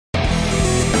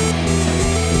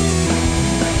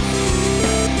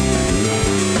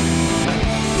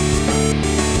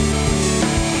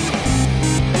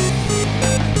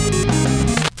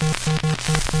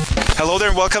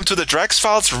and welcome to the Drax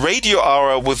Files Radio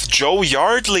Hour with Joe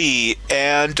Yardley.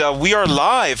 And we are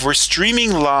live. We're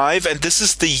streaming live, and this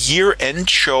is the year-end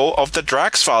show of the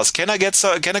Drax Files. Can I get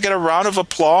a round of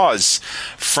applause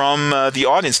from the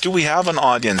audience? Do we have an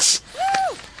audience?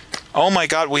 Oh my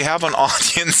God, we have an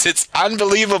audience! It's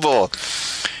unbelievable.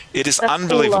 It is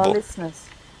unbelievable.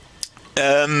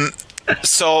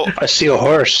 So I see a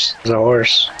horse. There's a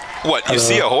horse. What? You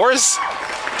see a horse?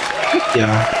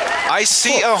 Yeah. I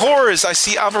see a horse. I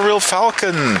see Avaril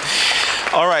Falcon.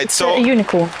 All right, it's so a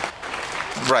unicorn.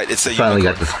 Right, it's a finally unicorn.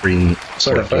 Got the screen.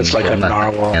 Sort of. It's like a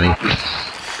narwhal.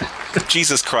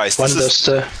 Jesus Christ!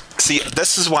 See,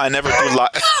 this is why I never do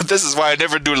this is why I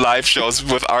never do live shows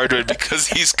with Ardwin, because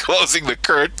he's closing the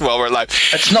curtain while we're live.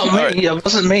 It's not me. Right. It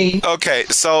wasn't me. Okay,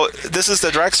 so this is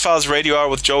the Drax Files Radio Hour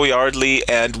with Joey Yardley,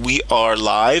 and we are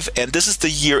live. And this is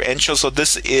the year-end show. So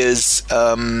this is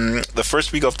the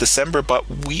first week of December, but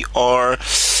we are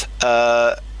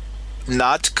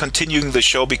not continuing the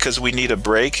show because we need a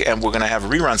break, and we're going to have a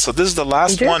rerun. So this is the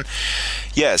last one.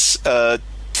 Yes.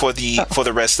 For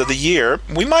the rest of the year.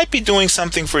 We might be doing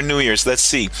something for New Year's. Let's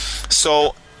see.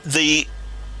 So the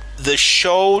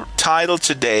show title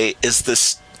today is the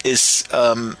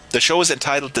show is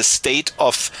entitled "The State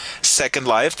of Second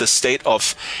Life," the state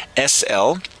of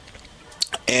SL,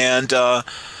 and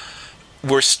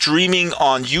we're streaming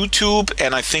on YouTube,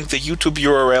 and I think the YouTube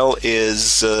URL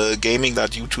is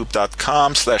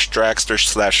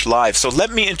gaming.youtube.com/Draxter/live. So let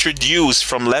me introduce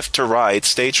from left to right,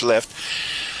 stage left,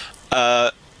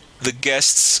 the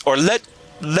guests, or let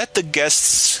the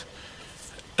guests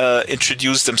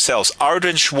introduce themselves.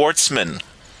 Arden Schwartzman,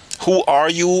 who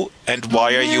are you and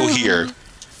why are you here?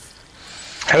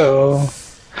 Hello,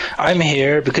 I'm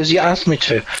here because you asked me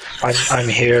to. I'm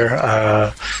here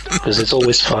because it's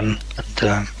always fun.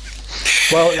 And,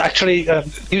 well, actually,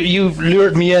 you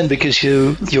lured me in because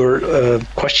your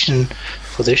question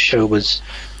for this show was,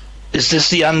 is this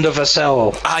the end of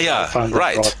SL? Ah, yeah,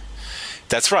 right.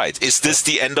 That's right. Is this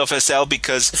the end of SL?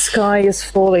 Because the sky is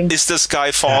falling. Is the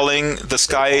sky falling? Yeah. The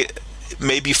sky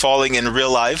may be falling in real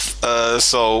life.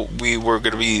 So we were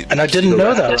going to be. And I didn't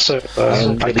know that, so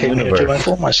I came here to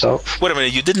inform myself. Wait a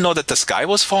minute. You didn't know that the sky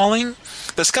was falling?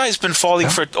 The sky has been falling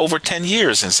for over 10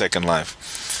 years in Second Life.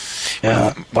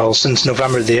 Yeah. Well, since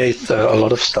November the 8th, a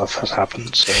lot of stuff has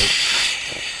happened. So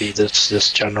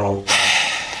this general.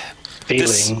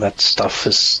 Feeling that stuff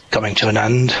is coming to an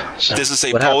end. So. This is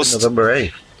a what post November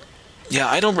 8th. Yeah,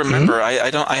 I don't remember.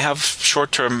 I have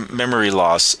short-term memory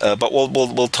loss. But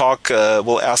we'll talk.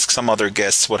 We'll ask some other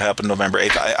guests what happened November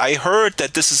 8th. I heard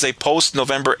that this is a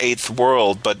post-November 8th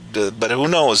world, but who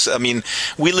knows? I mean,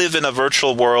 we live in a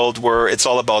virtual world where it's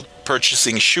all about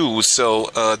purchasing shoes.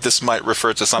 So this might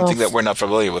refer to something that we're not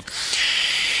familiar with.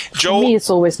 Joe, for me, it's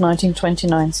always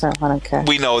 1929, so I don't care.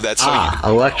 We know that. So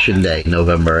Election Day,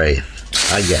 November 8th.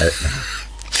 I get it.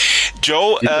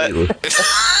 Joe,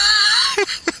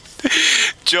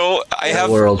 Joe, I have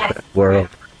world,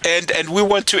 and we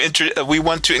want to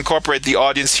incorporate the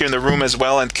audience here in the room as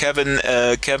well. And Kevin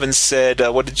said,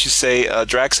 what did you say?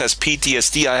 Drax has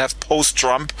PTSD. I have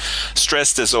post-Trump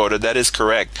stress disorder. That is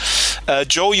correct.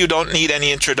 Joe, you don't need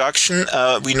any introduction.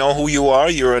 We know who you are.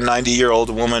 You're a 90-year-old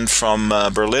woman from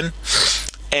Berlin.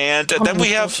 And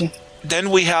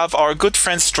then we have our good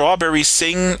friend Strawberry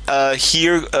Singh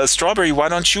here. Strawberry, why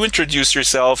don't you introduce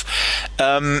yourself?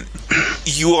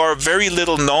 You are very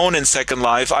little known in Second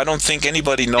Life. I don't think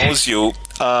anybody knows you.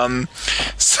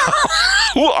 So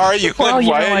who are you and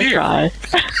why are you here?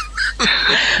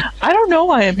 I don't know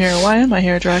why I'm here. Why am I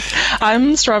here, Drax?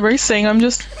 I'm Strawberry Singh. I'm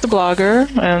just the blogger,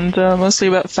 and mostly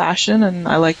about fashion, and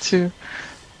I like to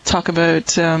talk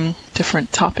about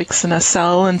different topics in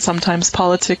SL and sometimes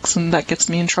politics, and that gets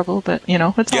me in trouble, but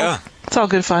it's all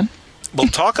good fun. We'll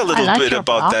talk a little bit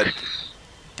about that.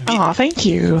 Oh, thank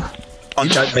you. You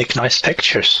don't make nice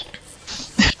pictures.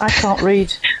 I can't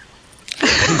read.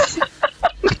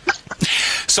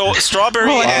 So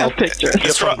Strawberry and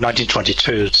you're from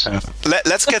 1922. So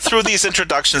let's get through these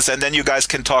introductions, and then you guys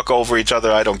can talk over each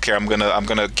other. I don't care. I'm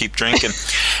gonna keep drinking.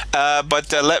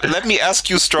 But let me ask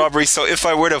you, Strawberry. So if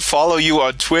I were to follow you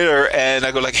on Twitter and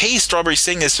I go like, "Hey, Strawberry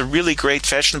Singh is a really great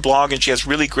fashion blog, and she has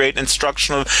really great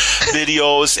instructional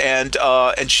videos, and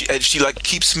she like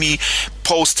keeps me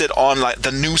posted on like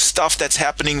the new stuff that's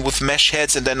happening with mesh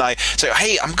heads," and then I say,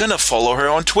 "Hey, I'm gonna follow her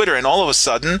on Twitter," and all of a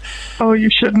sudden, oh, you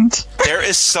shouldn't. There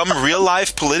is some real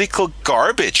life political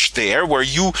garbage there where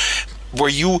you where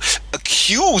you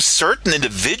accuse certain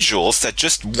individuals that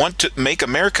just want to make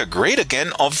America great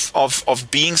again of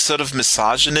being sort of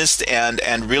misogynist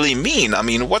and really mean. I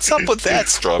mean, what's up with that,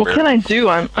 Strawberry? What can I do?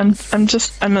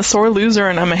 I'm a sore loser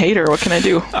and I'm a hater. What can I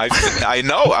do? I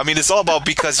know. I mean, it's all about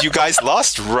because you guys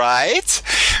lost, right?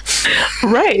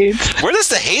 Right. Where does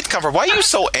the hate come from? Why are you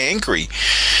so angry?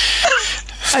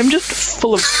 I'm just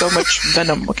full of so much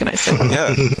venom. What can I say?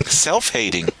 Yeah,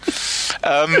 self-hating.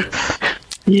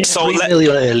 Yeah. So 3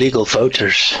 million illegal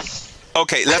voters.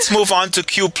 okay, let's move on to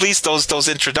Cube, please. Those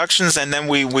introductions, and then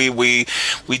we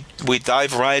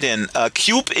dive right in.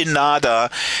 Cube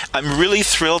Inada, I'm really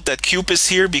thrilled that Cube is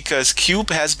here because Cube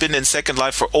has been in Second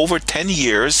Life for over 10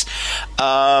 years,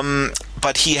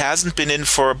 but he hasn't been in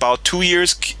for about 2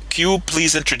 years. Cube,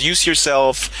 please introduce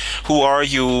yourself. Who are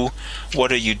you?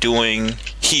 What are you doing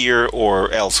here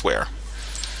or elsewhere?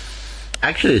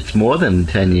 Actually, it's more than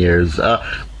 10 years.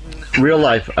 Real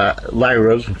life, Larry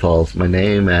Rosenthal is my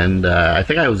name, and I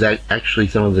think I was actually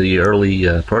some of the early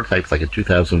prototypes, like in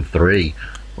 2003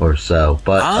 or so,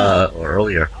 but or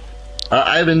earlier.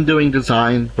 I've been doing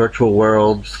design, virtual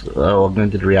worlds,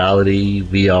 augmented reality,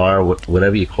 VR,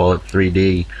 whatever you call it,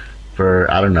 3D, for,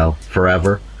 I don't know,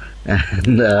 forever.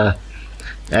 And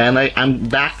I'm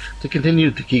back to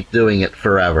continue to keep doing it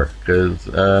forever, because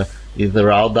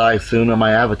either I'll die soon or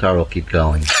my avatar will keep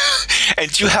going.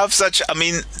 And you have such, I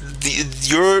mean,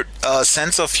 your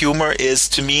sense of humor is,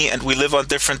 to me, and we live on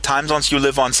different time zones. You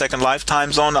live on Second Life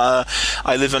time zone. I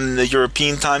live in the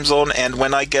European time zone. And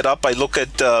when I get up, I look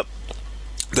at the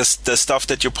stuff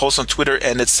that you post on Twitter,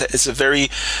 and it's a very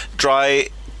dry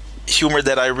humor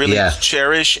that I really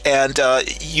cherish. And I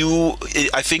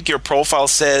think your profile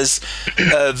says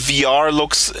VR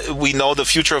looks, we know the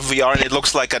future of VR, and it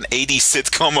looks like an 80s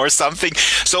sitcom or something.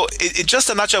 So it just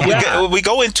a nutshell, we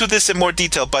go into this in more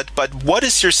detail, but what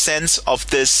is your sense of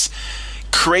this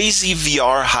crazy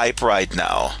VR hype right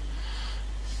now?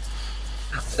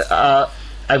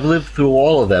 I've lived through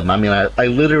all of them. I mean, I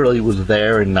literally was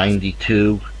there in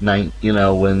 '92, when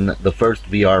the first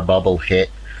VR bubble hit,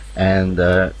 and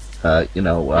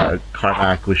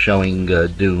Carmack was showing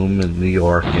Doom in New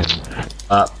York, and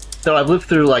so I've lived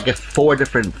through like 4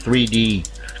 different 3D,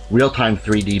 real-time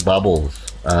 3D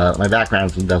bubbles. My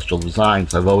background's industrial design,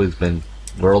 so I've always been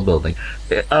world building.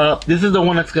 This is the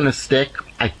one that's going to stick,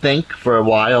 I think, for a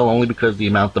while, only because of the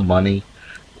amount of money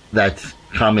that's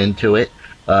come into it.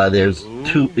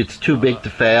 It's too big to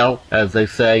fail, as they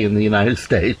say in the United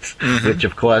States, which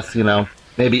of course,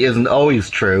 maybe isn't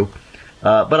always true.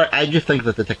 But I just think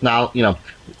that the technology,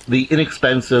 the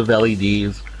inexpensive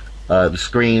LEDs, the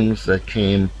screens that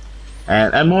came,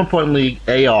 and more importantly,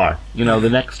 AR, the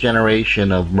next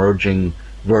generation of merging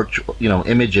virtual,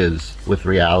 images with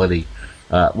reality,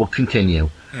 will continue.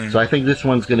 So I think this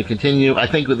one's going to continue. I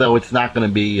think, though, it's not going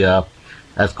to be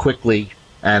as quickly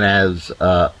and as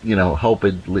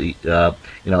hopedly,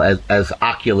 as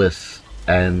Oculus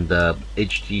and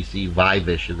HTC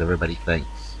Vive-ish as everybody thinks.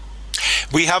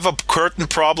 We have a curtain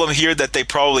problem here that they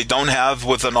probably don't have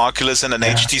with an Oculus and an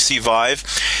HTC Vive.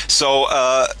 So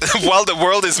while the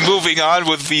world is moving on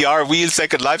with VR, we in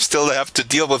Second Life still have to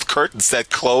deal with curtains that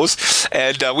close,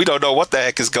 and we don't know what the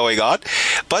heck is going on.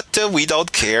 But we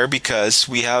don't care because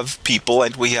we have people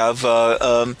and we have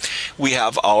our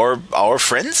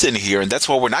friends in here, and that's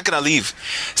why we're not going to leave.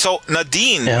 So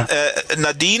Nadine,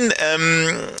 I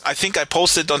think I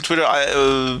posted on Twitter.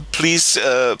 Please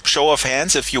show of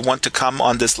hands if you want to come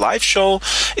on this live show,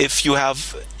 if you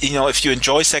have, if you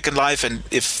enjoy Second Life, and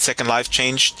if Second Life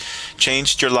changed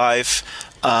your life.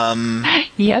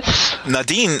 Yes.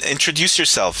 Nadine, introduce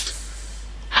yourself.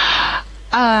 Hi,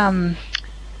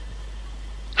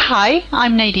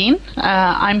 I'm Nadine.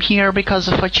 I'm here because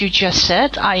of what you just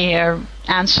said. I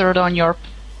answered on your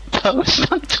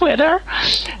post on Twitter,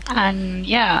 and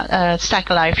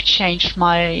Second Life changed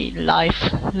my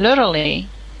life literally.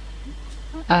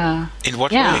 In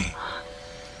what way?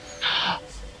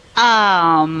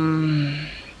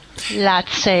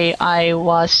 Let's say I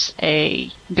was a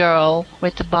girl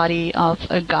with the body of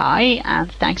a guy,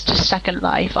 and thanks to Second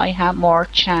Life, I have more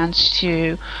chance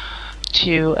to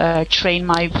train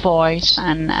my voice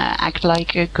and act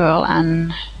like a girl.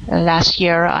 And last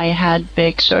year I had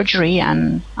big surgery,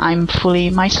 and I'm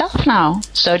fully myself now.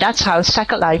 So that's how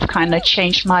Second Life kind of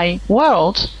changed my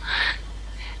world.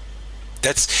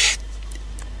 That's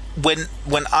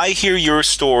when I hear your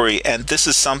story, and this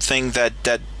is something that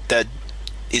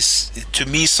is to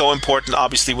me so important.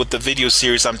 Obviously, with the video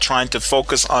series, I'm trying to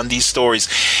focus on these stories.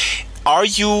 Are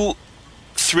you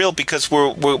thrilled because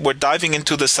we're diving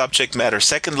into the subject matter.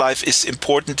 Second Life is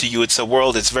important to you. It's a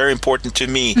world. It's very important to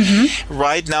me.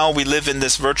 Right now, we live in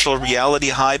this virtual reality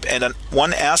hype, and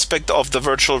one aspect of the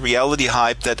virtual reality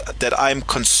hype that I'm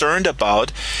concerned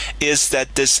about is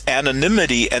that this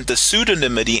anonymity and the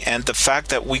pseudonymity and the fact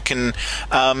that we can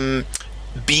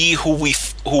be who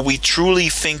we truly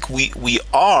think we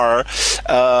are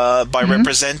by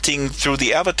representing through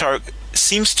the avatar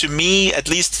seems to me, at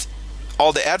least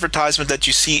all the advertisement that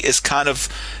you see, is kind of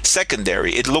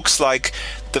secondary. It looks like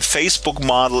the Facebook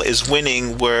model is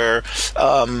winning, where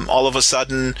all of a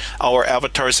sudden our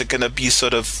avatars are going to be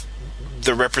sort of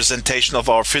the representation of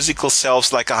our physical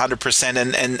selves, like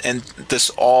 100%, and this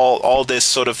all this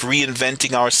sort of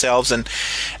reinventing ourselves and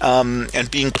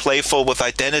being playful with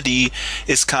identity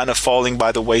is kind of falling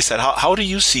by the wayside. How do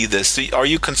you see this? Are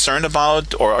you concerned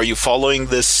about, or are you following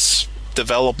this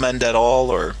development at all,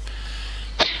 or?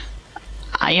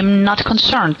 I am not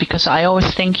concerned, because I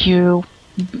always think you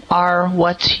are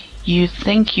what you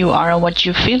think you are and what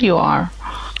you feel you are.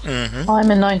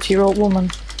 I'm a 90-year-old woman.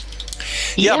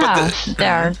 Yeah,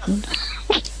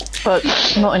 but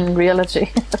not in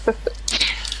reality.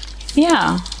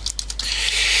 Yeah.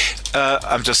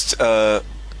 I'm just. I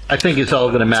think it's all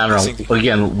going to matter on,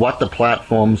 again, what the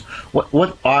platforms,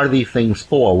 what are these things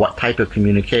for? What type of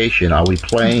communication? Are we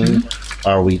playing?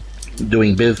 Are we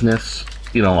doing business?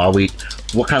 You know,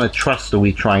 what kind of trust are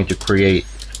we trying to create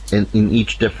in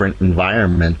each different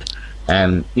environment?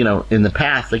 And, you know, in the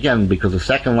past, again, because of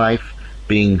Second Life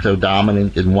being so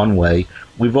dominant in one way,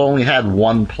 we've only had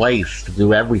one place to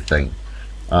do everything.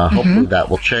 Hopefully that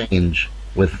will change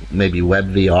with maybe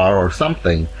web VR or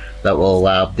something that will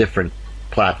allow different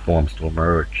platforms to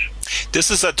emerge.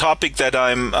 This is a topic that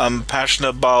I'm passionate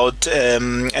about,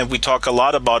 and we talk a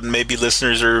lot about, and maybe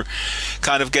listeners are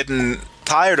kind of getting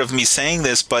tired of me saying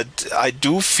this, but I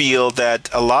do feel that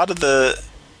a lot of the,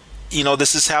 you know,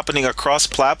 this is happening across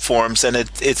platforms, and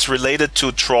it's related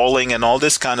to trolling and all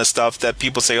this kind of stuff that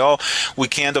people say, oh, we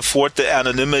can't afford the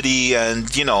anonymity,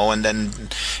 and, you know, and then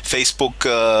Facebook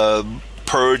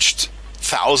purged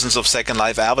thousands of Second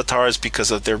Life avatars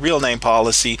because of their real name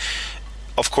policy.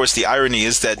 Of course, the irony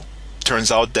is that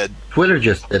turns out that Twitter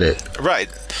just did it. Right.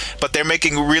 But they're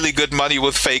making really good money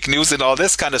with fake news and all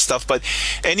this kind of stuff. But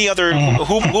any other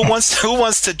who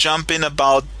wants to jump in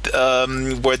about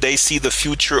where they see the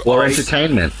future or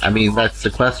entertainment? I mean, that's the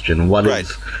question. What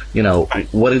is, you know,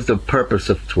 what is the purpose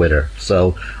of Twitter?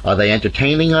 So are they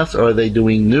entertaining us, or are they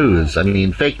doing news? I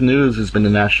mean, fake news has been the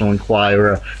National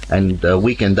Enquirer and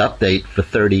Weekend Update for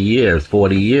 30 years,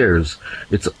 40 years.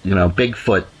 It's, you know,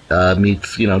 Bigfoot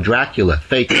meets, you know, Dracula,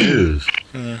 fake news.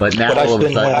 But now all of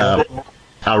a sudden,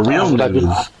 our real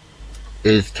news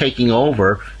is taking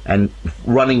over and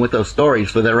running with those stories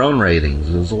for their own ratings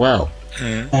as well.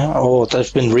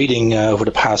 I've been reading over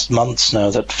the past months now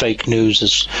that fake news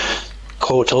has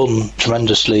caught on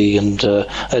tremendously, and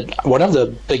one of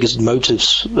the biggest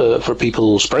motives for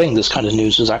people spreading this kind of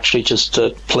news is actually just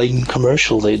plain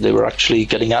commercial. They were actually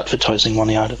getting advertising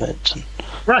money out of it.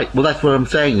 Right. Well, that's what I'm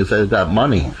saying, is that that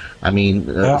money. I mean,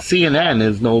 CNN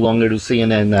is no longer the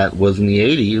CNN that was in the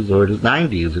 80s or the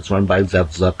 90s. It's run by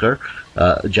Jeff Zucker.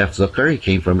 He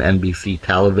came from NBC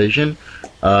Television.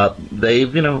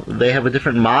 They have a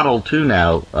different model too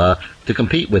now to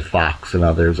compete with Fox and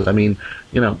others. I mean,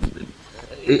 you know,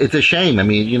 it's a shame. I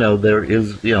mean, you know, there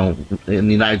is, you know, in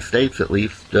the United States at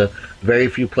least, very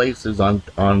few places on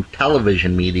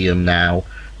television medium now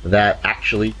that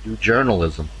actually do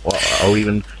journalism, or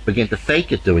even begin to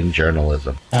fake it doing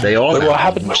journalism. They all what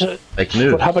happened to fake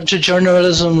news. What happened to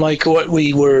journalism, like what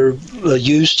we were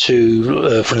used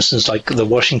to, for instance, like the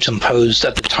Washington Post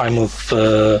at the time of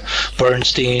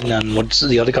Bernstein and what's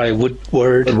the other guy,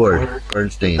 Woodward,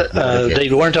 Bernstein.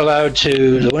 They weren't allowed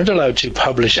to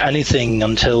publish anything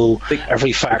until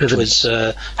every fact was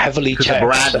heavily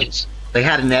checked. They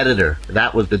had an editor.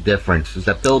 That was the difference, is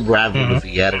that Bill Bradley was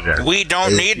the editor. We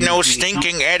don't need no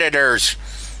stinking editors.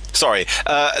 Sorry.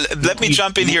 Let me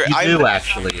jump in here. I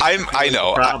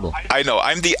know.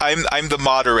 I'm the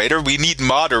moderator. We need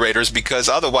moderators, because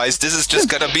otherwise this is just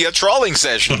going to be a trolling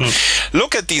session.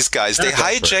 Look at these guys. They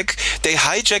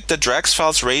hijack the Drax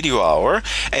Files Radio Hour,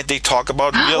 and they talk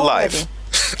about real life.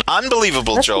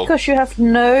 Unbelievable, That's Joe. Because you have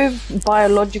no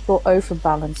biological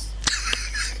overbalance.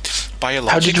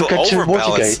 How did you get to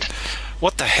Watergate?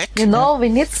 What the heck? You know, we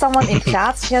need someone in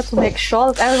charge here to make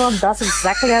sure that everyone does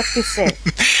exactly as we say.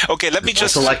 Okay, let me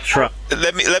just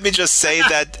say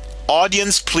that,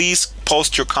 audience, please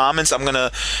post your comments. I'm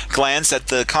gonna glance at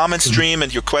the comment stream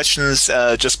and your questions.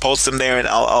 Just post them there, and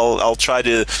I'll try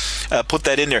to put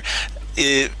that in there.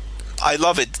 I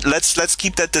love it. Let's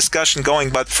keep that discussion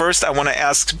going. But first, I want to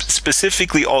ask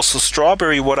specifically also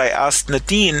Strawberry what I asked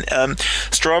Nadine.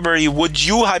 Strawberry, would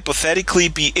you hypothetically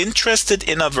be interested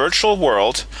in a virtual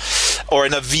world or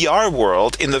in a VR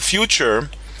world in the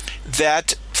future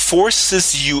that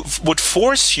would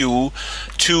force you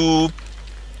to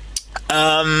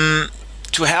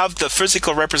have the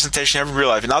physical representation of real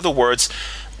life? In other words,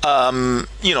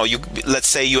 let's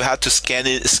say you had to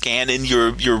scan in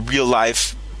your real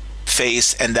life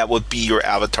face, and that would be your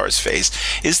avatar's face.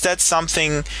 Is that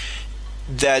something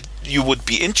that you would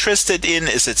be interested in?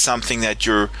 Is it something that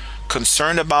you're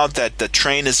concerned about, that the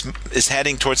train is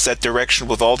heading towards that direction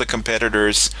with all the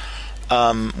competitors?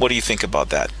 What do you think about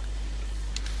that?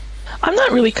 I'm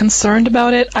not really concerned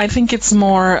about it. I think it's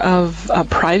more of a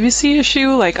privacy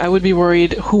issue. Like, I would be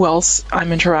worried who else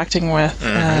I'm interacting with.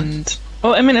 And,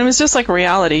 well, I mean, it was just like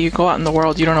reality. You go out in the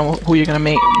world, you don't know who you're going to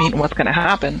meet and what's going to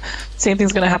happen. Same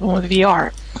thing's going to happen with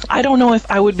VR. I don't know if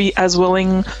I would be as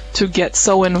willing to get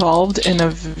so involved in a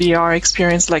VR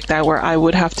experience like that, where I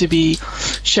would have to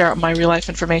share my real life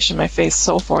information, my face,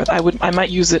 so forth. I might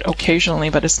use it occasionally,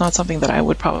 but it's not something that I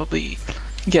would probably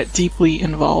get deeply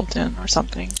involved in or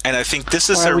something. And I think this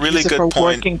is a really good point. For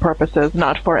working purposes,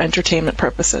 not for entertainment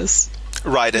purposes.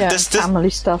 Right, and this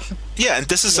family stuff. Yeah, and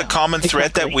this is a common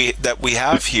thread that we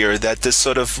have here. That this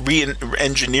sort of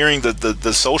re-engineering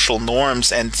the social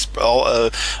norms, and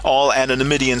all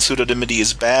anonymity and pseudonymity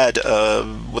is bad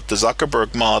with the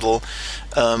Zuckerberg model.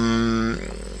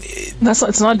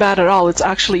 It's not bad at all. It's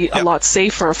actually a lot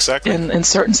safer in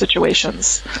certain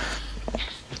situations.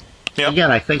 Yep.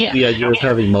 Again, I think the idea of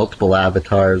having multiple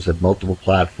avatars and multiple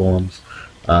platforms,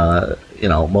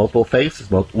 multiple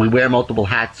faces. We wear multiple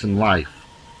hats in life.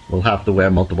 We'll have to wear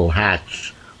multiple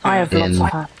hats. I have lots of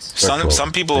hats.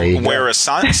 Some people wear a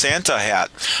Santa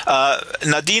hat.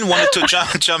 Nadine wanted to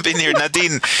jump in here.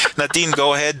 Nadine,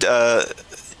 go ahead.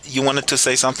 You wanted to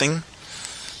say something?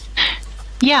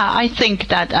 Yeah, I think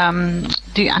that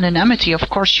the anonymity, of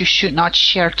course, you should not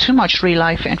share too much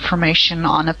real-life information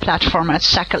on a platform as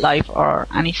Second Life or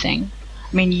anything.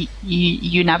 I mean,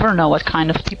 you never know what kind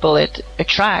of people it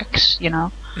attracts,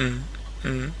 But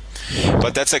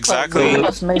that's exactly...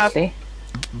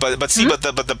 But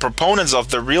the proponents of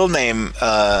the real name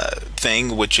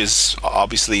thing, which is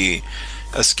obviously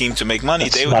a scheme to make money,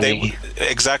 they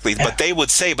exactly. Yeah. But they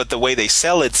would say, but the way they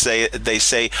sell it, they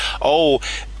say,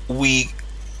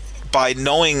 by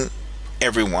knowing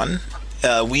everyone,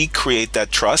 we create that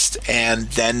trust, and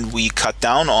then we cut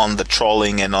down on the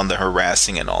trolling and on the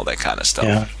harassing and all that kind of stuff.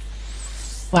 Yeah.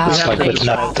 Wow.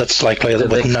 That's likely that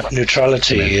with net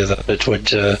neutrality, that it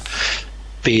would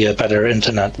be a better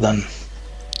internet than.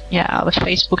 Yeah, with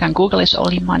Facebook and Google, it's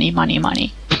only money, money,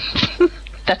 money.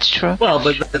 That's true. Well,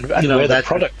 but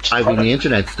that's driving the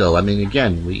internet still. I mean,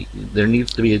 again, there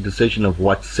needs to be a decision of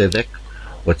what's civic,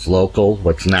 what's local,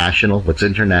 what's national, what's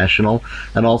international,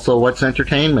 and also what's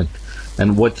entertainment,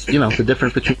 and what's the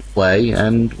difference between play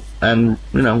and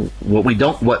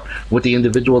what the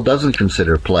individual doesn't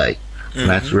consider play. And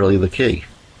that's really the key.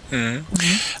 I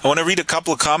want to read a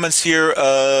couple of comments here.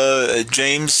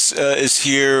 James is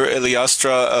here.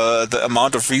 Eliastra, the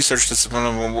amount of research that's...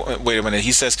 Wait a minute.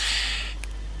 He says,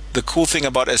 the cool thing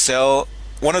about SL...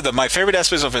 One of my favorite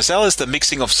aspects of SL is the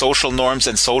mixing of social norms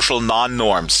and social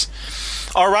non-norms.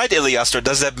 All right, Eliastra,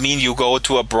 does that mean you go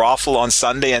to a brothel on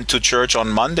Sunday and to church on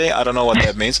Monday? I don't know what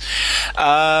that means.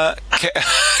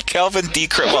 Kelvin D.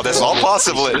 Well, that's all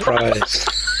possible.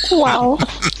 Wow.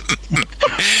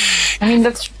 I mean,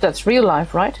 that's real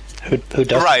life, right? Who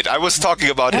does? Right, I was talking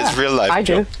about his real life. I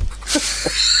do.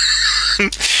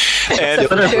 And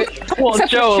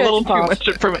Joe, a little too much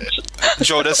information.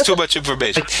 Joe, that's too much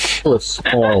information.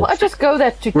 Well, I just go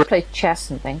there to play chess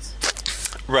and things.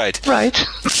 Right.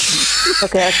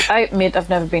 Okay, I admit I've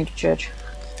never been to church.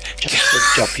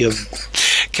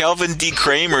 Kelvin D.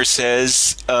 Kramer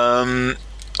says,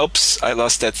 oops, I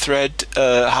lost that thread.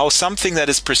 How something that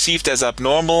is perceived as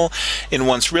abnormal in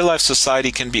one's real life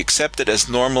society can be accepted as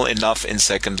normal enough in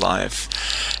Second Life.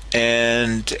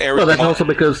 And Eric... Well, that's also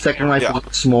because Second Life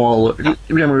is small.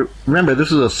 Remember,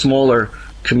 this is a smaller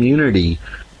community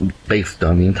based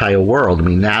on the entire world. I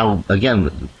mean, now,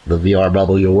 again, the VR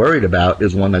bubble you're worried about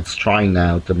is one that's trying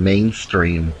now to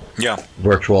mainstream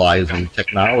virtualizing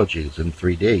technologies in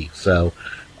 3D. So,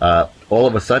 all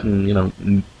of a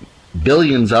sudden,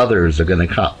 billions others are going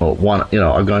to come,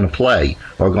 are going to play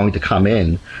or going to come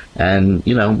in, and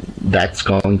that's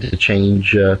going to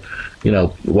change,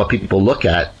 what people look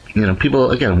at.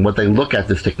 People, again, what they look at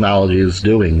this technology is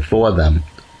doing for them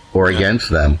or against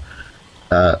them.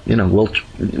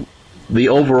 The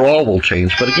overall will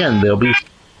change, but again, there'll be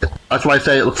That's why I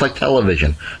say it looks like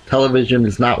television. Television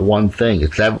is not one thing.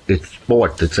 It's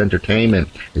sports, it's entertainment,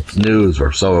 it's news,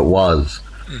 or so it was.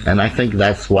 And I think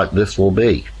that's what this will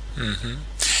be.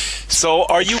 So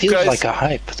are you Feels guys like a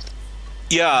hype.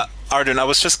 Yeah, Arden, I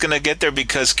was just gonna get there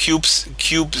because cubes.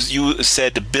 You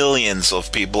said billions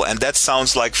of people, and that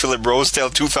sounds like Philip Rosedale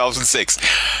 2006.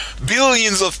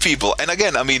 Billions of people, and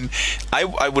again, I mean,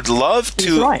 I would love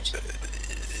to. He's right.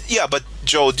 Yeah, but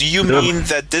Joe, do you mean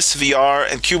that this VR,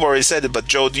 and Cube already said it, but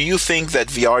Joe, do you think that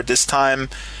VR this time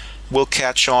will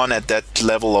catch on at that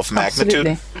level of magnitude?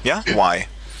 Absolutely. Yeah, why?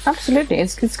 Absolutely,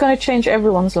 it's going to change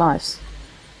everyone's lives.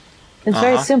 It's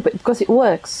very simple because it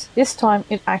works. This time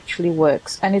it actually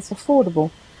works and it's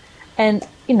affordable. And,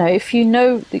 you know, if you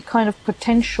know the kind of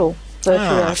potential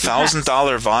virtual reality has,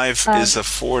 $1,000 Vive is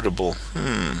affordable.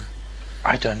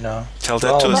 I don't know. Tell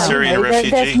that to a Syrian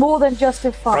refugee. There's more than just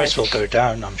a five. Price will go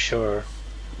down, I'm sure.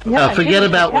 Yeah, forget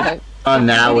about what's on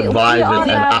now with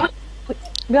Vive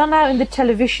we are now in the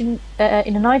television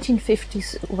in the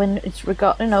 1950s when it's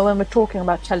when we're talking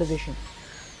about television.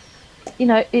 You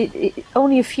know,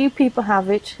 only a few people have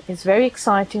it. It's very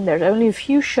exciting. There's only a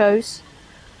few shows,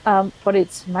 but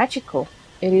it's magical.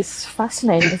 It is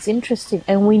fascinating. It's interesting,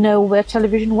 and we know where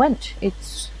television went.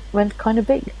 It went kind of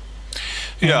big.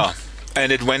 Yeah,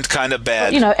 and it went kind of bad.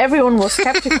 But, you know, everyone was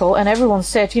skeptical, and everyone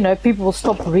said, you know, people will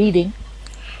stop reading.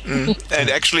 And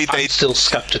actually, I'm still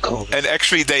skeptical. And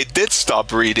actually, they did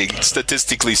stop reading.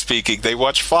 Statistically speaking, they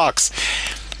watch Fox.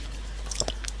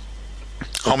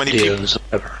 How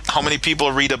many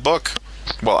people read a book?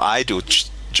 Well, I do.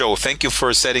 Joe, thank you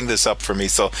for setting this up for me.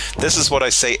 So this is what I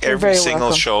say every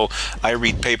single show. I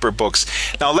read paper books.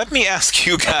 Now let me ask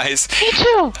you guys. Me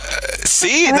too.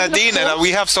 See, Nadine, and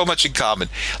we have so much in common.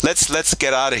 Let's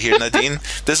get out of here, Nadine.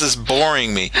 This is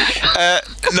boring me.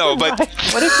 No, but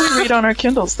what if we read on our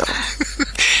Kindles though?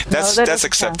 that's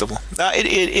acceptable.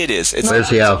 It is. Where's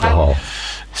the alcohol?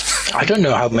 I don't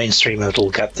know how mainstream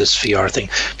it'll get, this VR thing,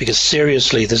 because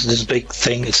seriously, this big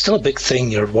thing, it's still a big thing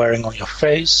you're wearing on your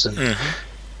face. And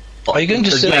are you going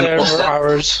to sit there for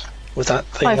hours with that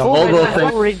thing I've on?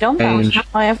 already done that.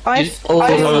 I've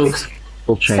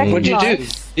will change. What do you do?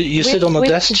 You sit on a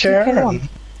desk chair? No,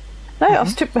 I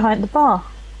stood behind the bar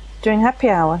during happy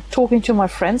hour, talking to my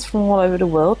friends from all over the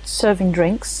world, serving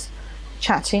drinks,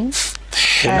 chatting,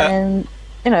 and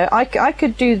you know, I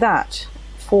could do that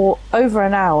for over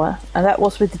an hour, and that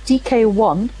was with the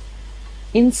DK1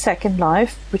 in Second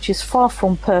Life, which is far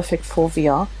from perfect for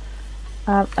VR.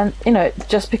 And you know,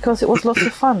 just because it was lots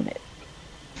of fun.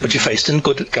 But your face didn't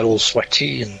get all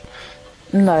sweaty and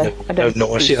no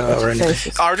nausea or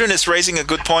anything. Arden is raising a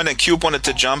good point, and Cube wanted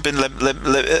to jump in.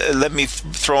 Let me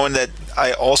throw in that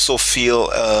I also feel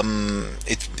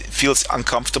it feels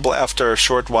uncomfortable after a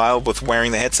short while with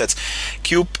wearing the headsets.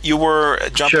 Cube, you were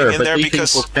jumping in there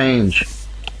because will change.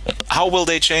 How will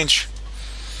they change?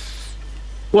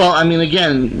 Well, I mean,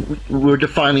 again, we're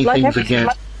defining things again.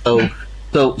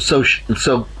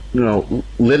 So, you know,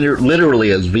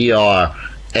 literally as VR,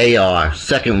 AR,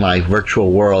 Second Life,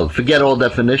 virtual world. Forget all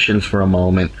definitions for a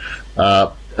moment.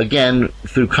 Again,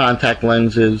 through contact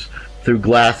lenses, through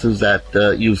glasses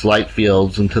that use light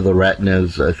fields into the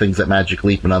retinas, things that Magic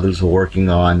Leap and others are working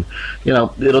on. You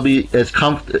know, it'll be as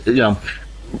you know,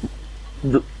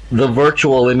 the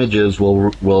virtual images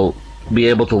will be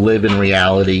able to live in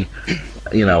reality.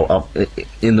 You know,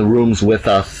 in the rooms with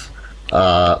us.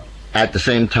 At the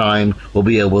same time, we'll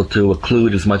be able to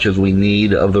occlude as much as we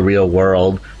need of the real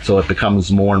world, so it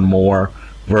becomes more and more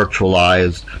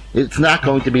virtualized. It's not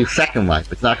going to be Second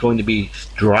Life. It's not going to be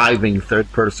driving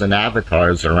third-person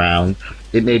avatars around.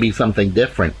 It may be something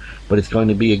different, but it's going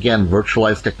to be, again,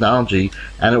 virtualized technology,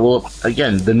 and it will,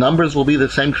 again, the numbers will be the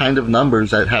same kind of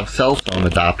numbers that have cell phone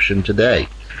adoption today.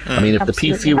 I mean, if the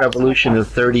PC revolution is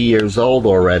 30 years old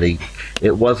already,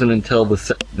 it wasn't until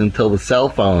the cell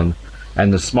phone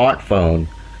and the smartphone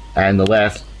and the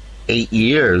last 8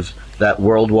 years that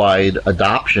worldwide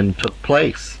adoption took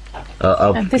place.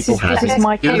 And this is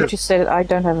my cue to say that I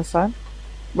don't have a phone,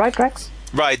 right, Drax?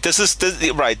 Right. This is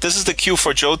the cue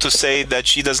for Joe to say that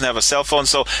she doesn't have a cell phone.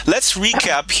 So let's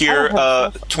recap here.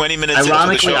 20 minutes.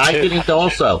 Ironically, into the show. I didn't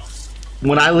also.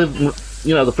 When I lived,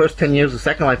 you know, the first 10 years of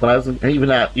Second Life, when I was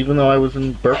even though I was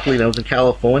in Berkeley and I was in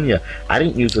California, I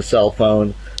didn't use a cell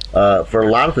phone for a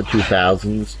lot of the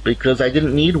 2000s because I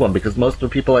didn't need one, because most of the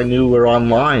people I knew were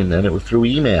online and it was through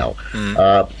email.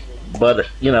 But,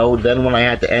 you know, then when I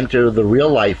had to enter the real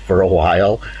life for a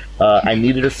while, I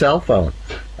needed a cell phone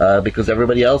because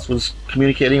everybody else was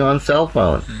communicating on cell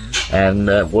phone. And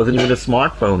it wasn't even a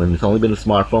smartphone, and it's only been a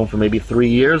smartphone for maybe 3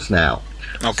 years now.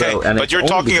 Okay, so, but you're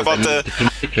talking about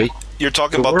You're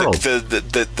talking The about world.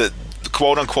 the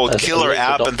quote unquote As a killer local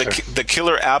app, and doctor. the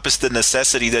killer app is the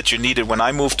necessity that you needed. When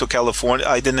I moved to California,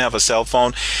 I didn't have a cell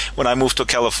phone. When I moved to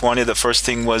California, the first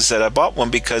thing was that I bought one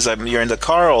because you're in the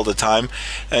car all the time,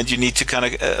 and you need to kind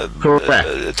of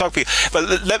Correct. talk to people.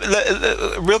 But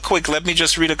real quick, let me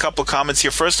just read a couple of comments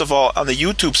here. First of all, on the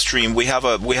YouTube stream, we have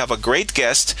a great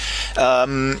guest, a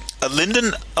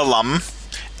Linden alum.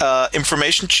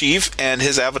 Information chief, and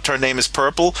his avatar name is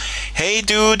Purple. Hey,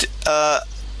 dude,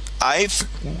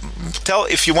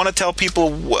 if you want to tell people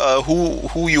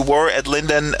who you were at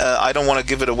Linden, I don't want to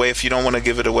give it away if you don't want to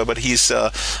give it away, but he's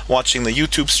watching the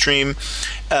YouTube stream.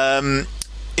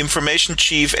 Information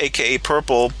chief, aka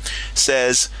Purple,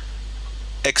 says,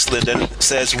 ex-Linden,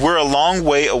 says, we're a long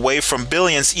way away from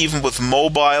billions even with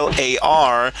mobile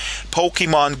AR.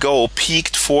 Pokemon Go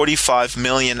peaked 45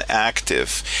 million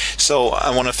active. So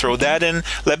I want to throw that in.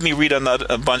 Let me read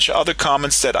a bunch of other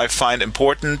comments that I find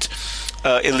important.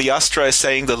 Iliastra is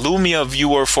saying the Lumia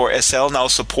viewer for SL now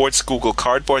supports Google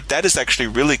Cardboard. That is actually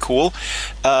really cool.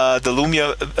 The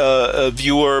Lumia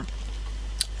viewer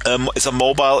is a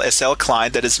mobile SL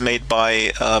client that is made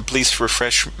by, please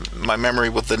refresh my memory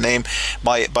with the name,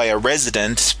 by a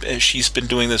resident. She's been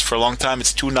doing this for a long time.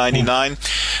 It's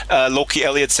 $2.99. Loki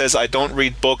Elliott says, I don't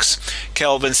read books.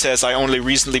 Kelvin says, I only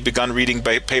recently begun reading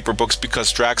paper books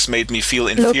because Drax made me feel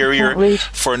inferior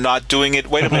for not doing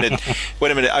it. Wait a minute.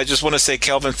 I just want to say,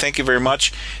 Kelvin, thank you very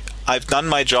much. I've done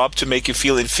my job to make you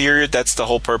feel inferior. That's the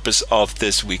whole purpose of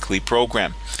this weekly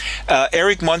program.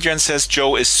 Eric Mondrian says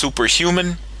Joe is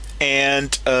superhuman.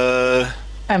 And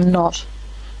I'm not.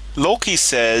 Loki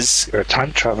says, You're a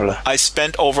time traveler. I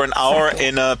spent over an hour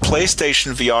in a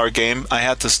PlayStation VR game. I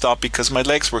had to stop because my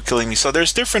legs were killing me. So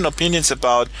there's different opinions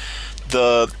about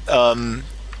the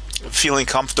feeling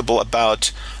comfortable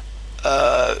about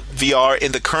VR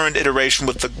in the current iteration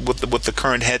with the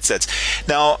current headsets.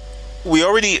 Now, we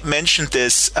already mentioned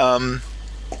this,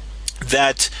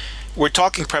 that we're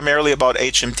talking primarily about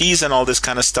HMDs and all this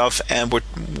kind of stuff, and what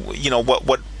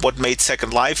made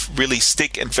Second Life really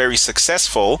stick and very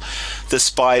successful,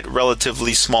 despite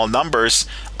relatively small numbers.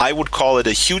 I would call it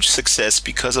a huge success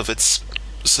because of its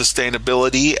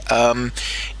sustainability.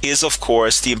 Is of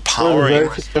course the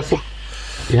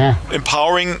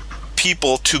empowering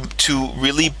people to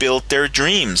really build their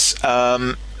dreams.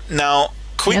 Now,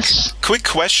 quick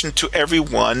question to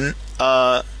everyone.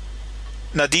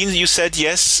 Nadine, you said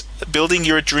yes, building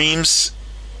your dreams.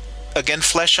 Again,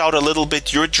 flesh out a little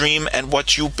bit your dream and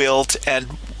what you built,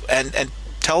 and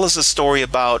tell us a story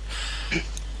about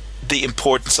the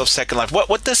importance of Second Life.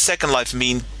 What does Second Life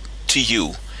mean to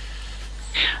you?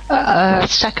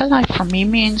 Second Life for me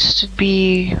means to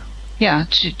be,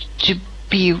 to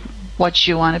be what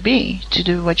you want to be, to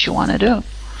do what you want to do.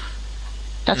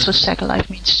 That's what Second Life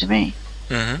means to me.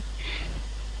 Mm-hmm.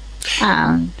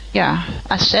 And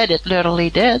I said it literally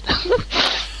did.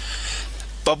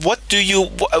 But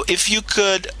if you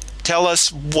could tell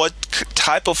us what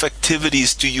type of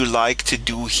activities do you like to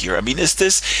do here? I mean,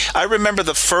 I remember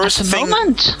the first thing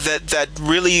that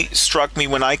really struck me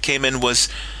when I came in was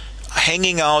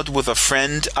hanging out with a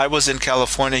friend. I was in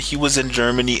California, he was in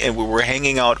Germany, and we were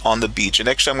hanging out on the beach. And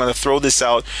actually, I'm going to throw this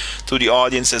out to the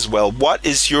audience as well. What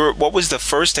was the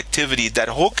first activity that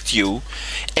hooked you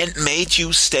and made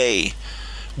you stay?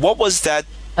 What was that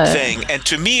thing? And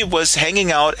to me, it was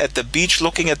hanging out at the beach,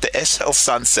 looking at the SL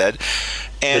sunset,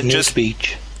 and the just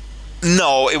beach.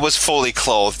 No, it was fully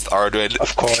clothed, Ardwin.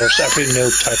 Of course, every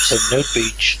nude types of nude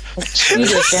beach.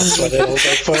 That's what they all go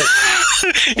for.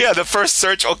 Yeah, the first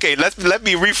search. Okay, let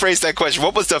me rephrase that question.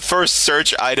 What was the first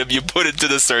search item you put into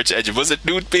the search engine? Was it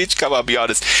nude beach? Come on, be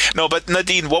honest. No, but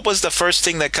Nadine, what was the first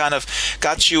thing that kind of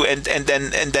got you and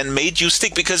then made you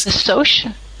stick? Because the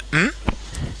social.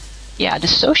 Yeah, the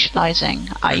socializing.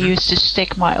 I used to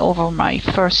stick over my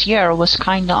first year was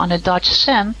kind of on a Dutch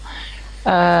sim.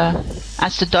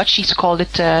 As the Dutchies called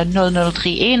it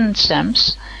 0031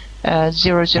 sims,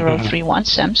 0031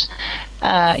 sims.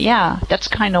 That's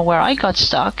kind of where I got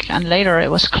stuck, and later it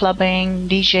was clubbing,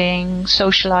 DJing,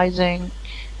 socializing.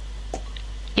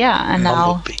 And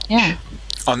now,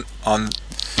 on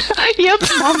yep,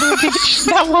 Mambo Beach,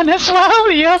 that one as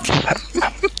well. Yep.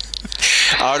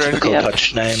 Typical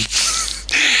Dutch name.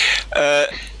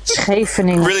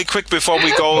 Really quick before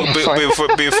we go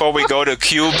before we go to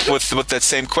Cube with that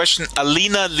same question,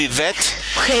 Alina Livette.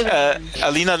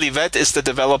 Alina Livette is the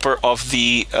developer of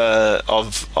the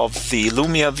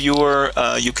Lumia viewer.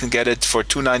 You can get it for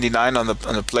 $2.99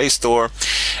 on the Play Store.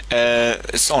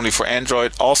 It's only for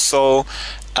Android. Also,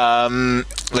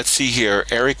 let's see here.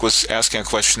 Eric was asking a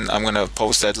question. I'm going to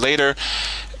post that later.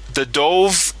 The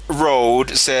Dove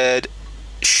Road said,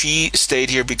 she stayed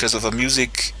here because of a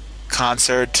music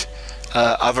concert.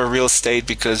 Avaril stayed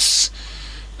because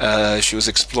she was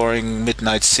exploring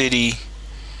Midnight City,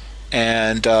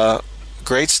 and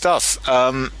great stuff.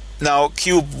 Now,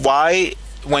 Cube, why,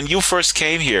 when you first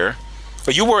came here,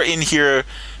 or you were in here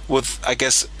with, I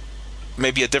guess,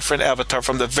 maybe a different avatar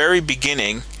from the very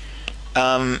beginning,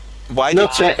 why No,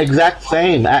 did you... exact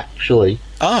same, actually.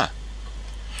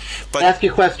 But Ask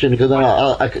your question, because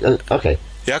okay.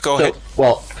 yeah, go So, ahead.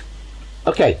 well,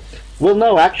 okay. Well,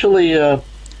 no, actually,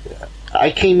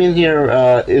 I came in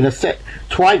here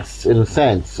twice, in a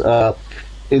sense.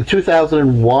 In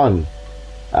 2001,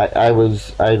 I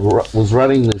was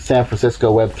running the San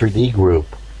Francisco Web 3D group,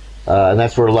 and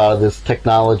that's where a lot of this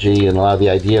technology and a lot of the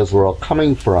ideas were all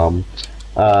coming from.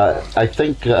 I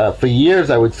think for years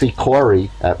I would see Corey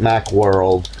at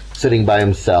Macworld sitting by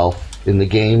himself in the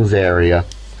games area,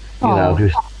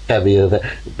 who's heavy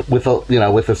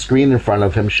with a screen in front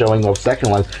of him showing off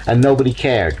Second Life, and nobody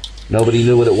cared. Nobody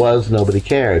knew what it was. Nobody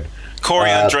cared. Corey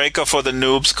Andrejka, for the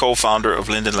noobs, co-founder of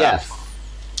Linden Lab. Yes.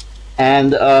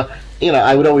 And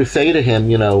I would always say to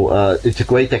him, it's a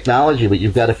great technology, but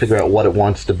you've got to figure out what it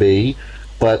wants to be,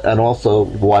 and also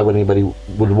why they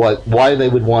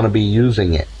would want to be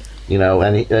using it.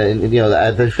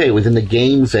 As I say, it was in the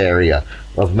games area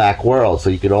of Macworld, so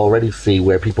you could already see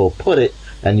where people put it,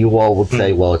 and you all would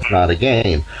say, well, it's not a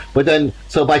game. But then,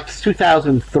 so by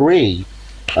 2003,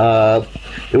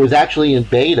 it was actually in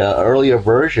beta, earlier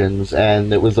versions,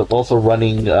 and it was also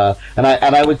running. And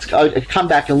I'd come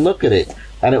back and look at it,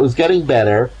 and it was getting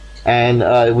better, and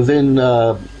it was in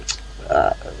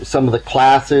some of the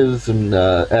classes and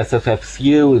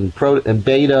SFFU and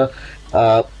beta,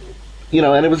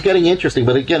 and it was getting interesting.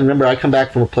 But again, remember, I come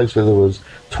back from a place where there was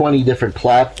 20 different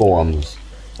platforms.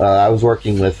 I was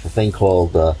working with a thing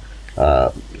called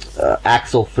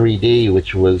Axel 3D,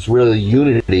 which was really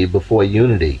Unity before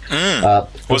Unity.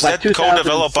 Was that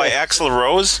co-developed by Axel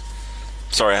Rose?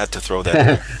 Sorry, I had to throw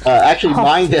that. Actually,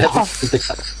 mine did.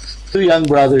 Two young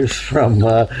brothers from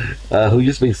who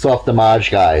used to be Softimage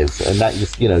guys, and that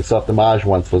Softimage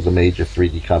once was a major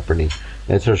 3D company.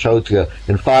 And so it shows you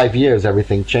in 5 years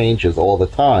everything changes all the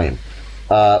time.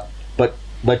 But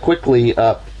quickly,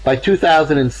 by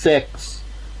 2006.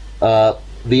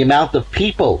 The amount of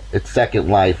people at Second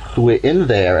Life who were in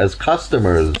there as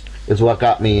customers is what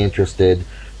got me interested.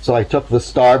 So I took the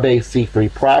Starbase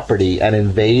C3 property and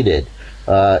invaded.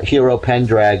 Hero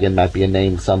Pendragon might be a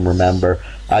name some remember.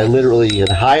 I literally had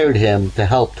hired him to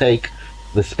help take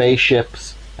the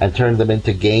spaceships and turn them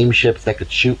into game ships that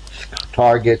could shoot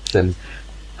targets and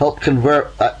help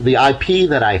convert the IP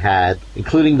that I had,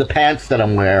 including the pants that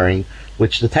I'm wearing,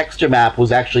 which the texture map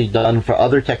was actually done for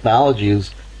other technologies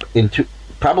into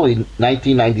probably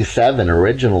 1997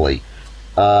 originally,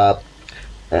 but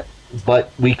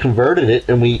we converted it,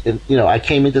 and I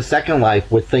came into Second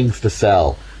Life with things to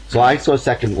sell. So I saw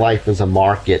Second Life as a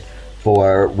market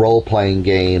for role-playing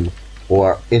game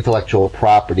or intellectual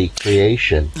property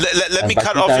creation. Let me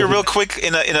cut off here real quick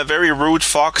in a very rude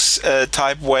Fox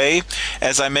type way,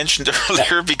 as I mentioned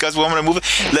earlier, because we want to move.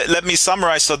 Let me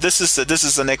summarize. So this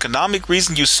is an economic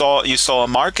reason. You saw a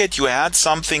market. You had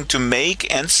something to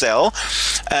make and sell,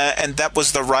 and that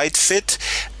was the right fit.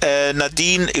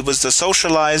 Nadine, it was the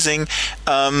socializing.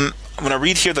 I'm going to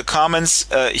read here the comments.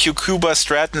 Hukuba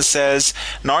Stratton says,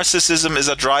 narcissism is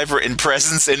a driver in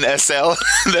presence in SL.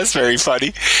 That's very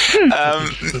funny.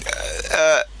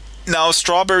 Now,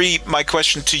 Strawberry, my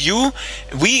question to you.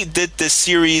 We did this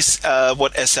series,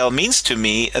 What SL Means to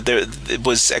Me. It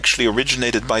was actually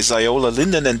originated by Ziola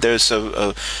Linden, and there's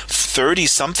a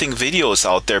 30-something videos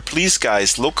out there. Please,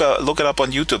 guys, look it up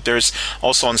on YouTube. There's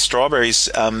also on Strawberry's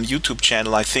YouTube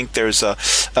channel. I think there's a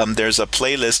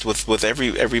playlist with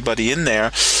everybody in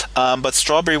there. But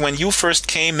Strawberry, when you first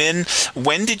came in,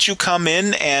 when did you come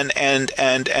in, and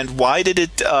why did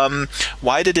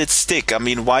it stick? I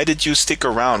mean, why did you stick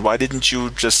around? Why didn't you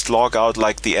just log out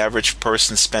like the average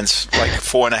person spends like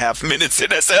 4.5 minutes in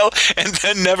SL and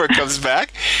then never comes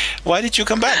back? Why did you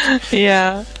come back?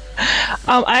 Yeah.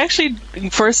 I actually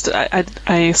first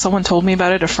someone told me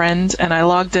about it, a friend, and I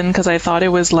logged in because I thought it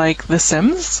was like The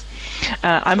Sims.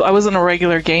 I wasn't a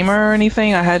regular gamer or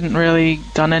anything. I hadn't really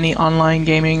done any online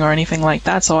gaming or anything like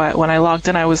that. So when I logged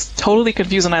in, I was totally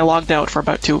confused, and I logged out for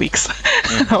about 2 weeks.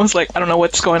 I was like, I don't know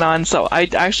what's going on. So I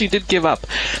actually did give up.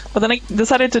 But then I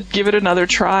decided to give it another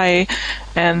try.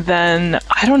 And then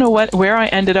I don't know where I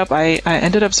ended up. I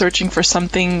ended up searching for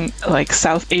something like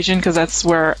South Asian because that's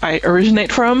where I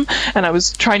originate from. And I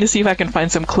was trying to see if I can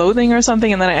find some clothing or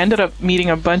something. And then I ended up meeting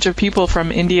a bunch of people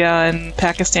from India and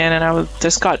Pakistan, and I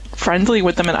just got friendly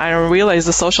with them. And I realized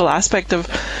the social aspect of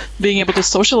being able to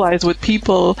socialize with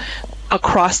people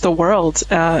across the world,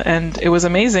 and it was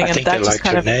amazing. I think and that they just liked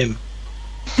kind your of name.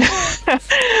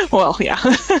 well, yeah.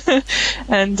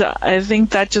 And I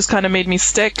think that just kind of made me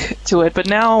stick to it. But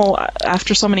now,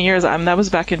 after so many years, that was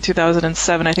back in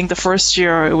 2007. I think the first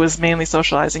year it was mainly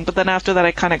socializing. But then after that,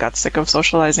 I kind of got sick of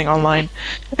socializing online.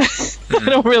 I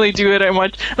don't really do it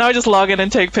much. Now I just log in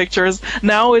and take pictures.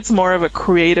 Now it's more of a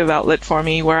creative outlet for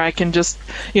me where I can just,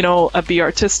 be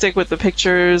artistic with the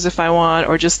pictures if I want,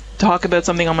 or just talk about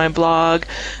something on my blog.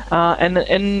 And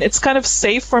it's kind of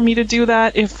safe for me to do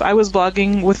that. If I was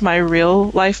blogging with my real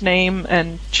life name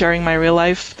and sharing my real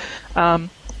life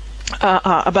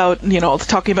about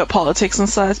talking about politics and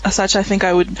such, I think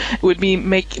I would be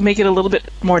make it a little bit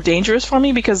more dangerous for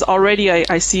me, because already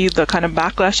I see the kind of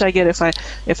backlash I get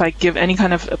if I give any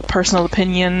kind of personal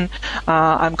opinion.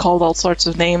 I'm called all sorts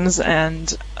of names,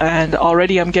 and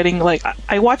already I'm getting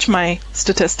I watch my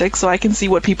statistics so I can see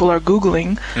what people are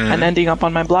Googling and ending up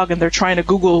on my blog, and they're trying to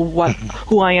Google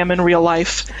who I am in real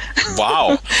life.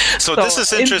 Wow. So this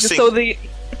is interesting. This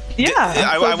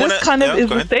kind of is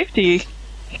the safety.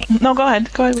 No, go ahead.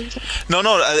 No.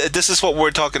 This is what we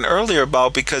were talking earlier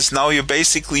about, because now you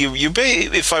basically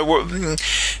illusion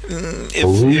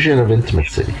of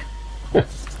intimacy.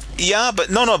 Yeah, but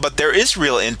but there is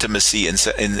real intimacy in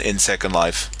Second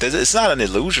Life. It's not an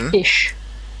illusion. Ish.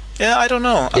 Yeah, I don't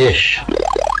know. Ish.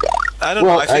 I don't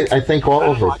know. I think all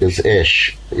of it is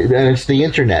ish, and it's the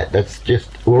internet. That's just,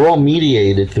 we're all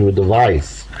mediated through a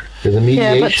device.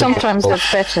 Yeah, but sometimes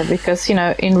that's better, because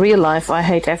in real life I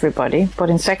hate everybody, but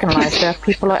in Second Life there are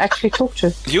people I actually talk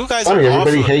to. You guys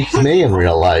everybody hates me in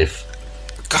real life.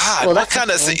 God, what kind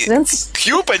of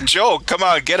Cupid joke? Come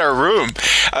on, get our room.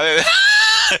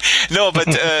 No, but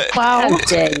wow, how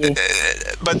dare you?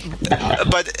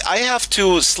 But I have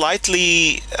to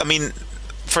slightly. I mean,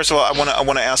 first of all, I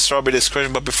want to ask Strawberry this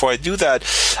question, but before I do that,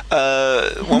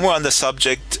 when we're on the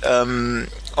subject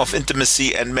of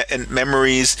intimacy and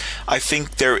memories, I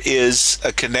think there is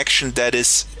a connection that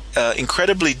is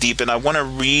incredibly deep, and I want to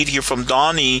read here from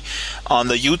Donnie on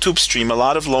the YouTube stream. A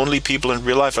lot of lonely people in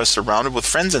real life are surrounded with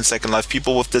friends in Second Life.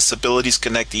 People with disabilities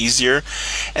connect easier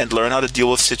and learn how to deal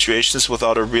with situations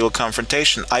without a real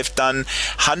confrontation. I've done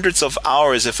hundreds of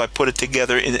hours, if I put it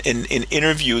together, in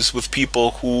interviews with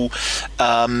people who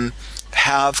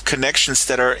have connections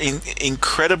that are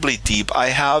incredibly deep. I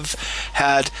have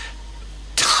had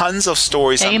tons of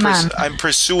stories. I'm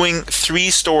pursuing 3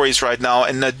 stories right now,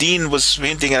 and Nadine was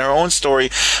hinting at her own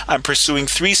story. I'm pursuing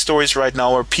 3 stories right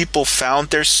now where people found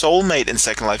their soulmate in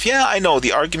Second Life. Yeah, I know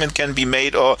the argument can be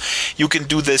made, you can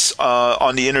do this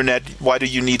on the internet. Why do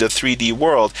you need a 3D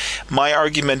world? My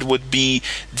argument would be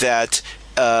that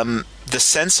the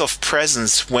sense of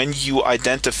presence when you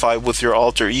identify with your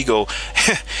alter ego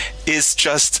is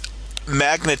just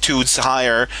magnitudes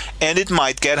higher, and it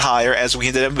might get higher as we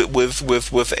ended up with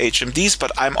HMDs,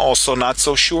 but I'm also not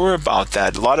so sure about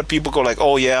that. A lot of people go like,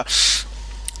 oh yeah,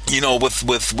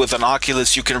 with an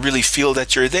Oculus you can really feel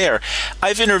that you're there.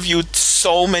 I've interviewed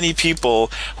so many people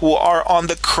who are on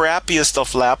the crappiest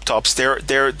of laptops.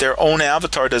 Their own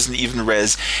avatar doesn't even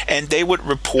res, and they would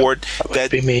report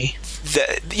that be me.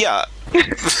 Yeah.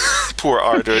 Poor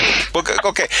Arthur.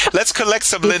 Okay, let's collect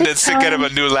some lindens to get him a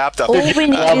new laptop. All we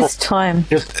need is time.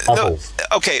 Just levels.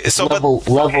 No, okay, so level of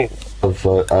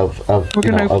we're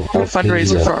gonna do a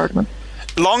fundraiser for Arthur.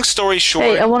 Long story short.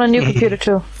 Hey, I want a new computer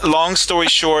too. Long story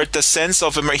short, the sense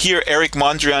of here, Eric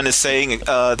Mondrian is saying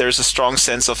there's a strong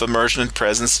sense of immersion and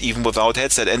presence even without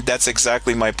headset, and that's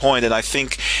exactly my point. And I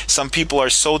think some people are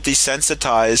so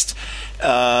desensitized,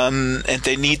 and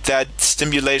they need that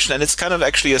stimulation, and it's kind of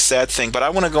actually a sad thing. But I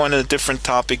want to go on a different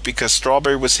topic, because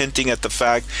Strawberry was hinting at the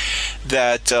fact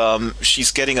that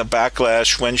she's getting a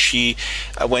backlash when she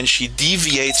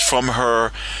deviates from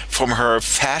her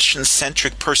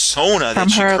fashion-centric persona that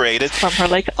she created. From her,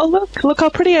 like, oh look how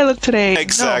pretty I look today.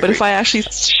 Exactly. No, but if I actually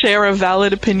share a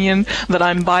valid opinion that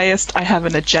I'm biased, I have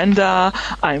an agenda,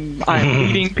 I'm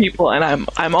leading people, and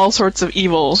I'm all sorts of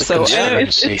evil. So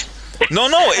No,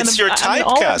 it's your typecast.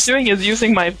 All I'm doing is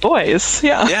using my voice.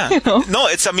 Yeah. No,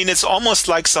 it's almost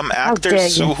like some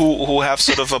actors who have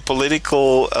sort of a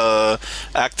political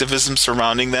activism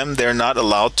surrounding them. They're not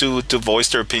allowed to voice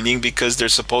their opinion because they're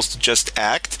supposed to just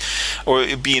act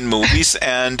or be in movies.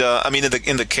 And I mean,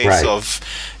 in the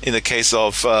case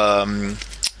of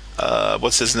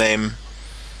what's his name?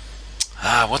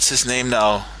 what's his name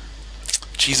now?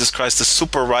 Jesus Christ, the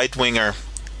super right-winger.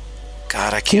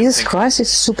 God, I can't Jesus think. Christ, he's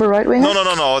super right winger.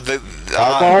 No. The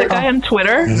guy on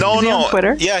Twitter? No. On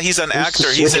Twitter? Yeah, he's an actor.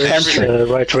 He's in every.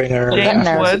 Right winger. James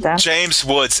Woods. James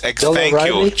Woods. Bill Thank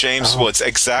O'Reilly? you, James Woods. God,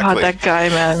 Exactly. that guy,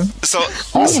 man. So,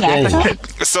 He's an Okay.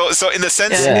 actor. so in the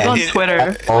sense, Yeah, he's on in-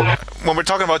 Twitter. when we're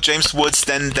talking about James Woods,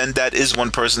 then that is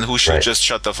one person who should Right. just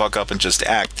shut the fuck up and just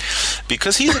act,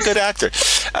 because he's a good actor.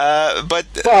 But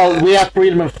Well, we have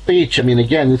freedom of speech. I mean,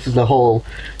 again, this is the whole,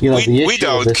 the issue. we of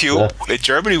don't. this, Q in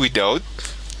Germany, we don't.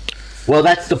 well,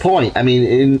 that's the point. I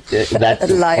mean, that's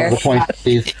Liar. the point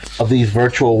of these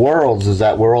virtual worlds is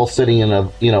that we're all sitting in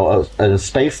a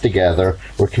space together.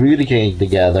 We're communicating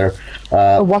together.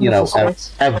 wonderful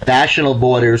space. Have national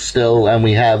borders still, and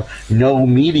we have no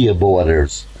media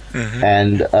borders.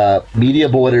 And media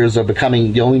borders are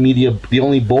becoming the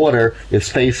only border is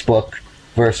Facebook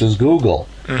versus Google.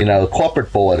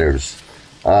 Corporate borders.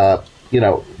 To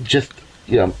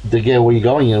get where you're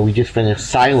going, we just finished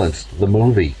Silenced, the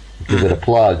movie. Give it a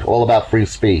plug. All about free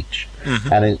speech,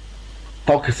 and it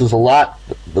focuses a lot.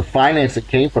 The finance that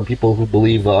came from people who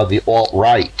believe the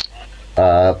alt-right,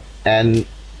 and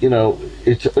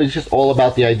it's just all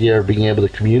about the idea of being able to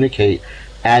communicate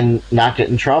and not get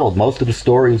in trouble. Most of the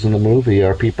stories in the movie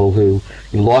are people who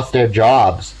lost their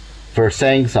jobs for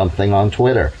saying something on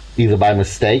Twitter, either by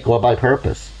mistake or by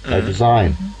purpose, by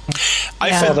design.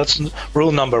 Well, that's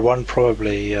rule number one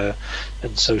probably in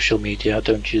social media.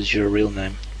 Don't use your real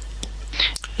name.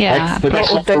 Yeah, Or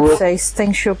don't say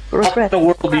things you regret. That's the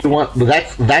world you want. But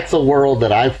that's a world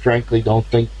that I frankly don't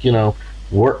think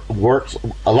works.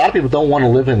 A lot of people don't want to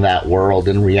live in that world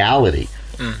in reality.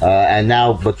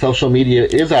 But social media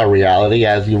is our reality.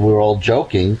 As you were all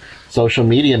joking, social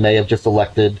media may have just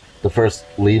elected the first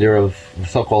leader of the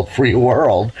so-called free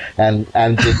world, and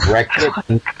did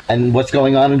Brexit, and what's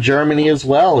going on in Germany as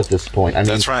well at this point. I mean,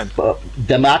 That's right.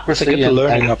 Democracy It's a good and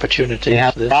learning opportunity. they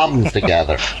have for this. problems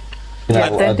together.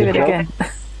 Don't do it the- again.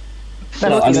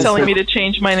 No, I He's mean, telling me to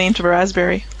change my name to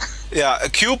Raspberry. Yeah,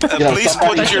 Cube, please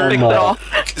somebody put your. from, Fix it all.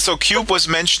 So Cube was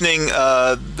mentioning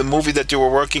the movie that you were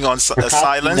working on,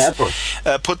 Silence.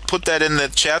 Never. Put that in the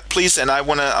chat, please. And I'm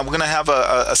gonna have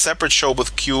a separate show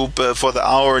with Cube for the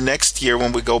hour next year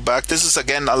when we go back. This is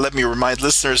again. Let me remind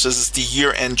listeners, this is the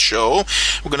year-end show.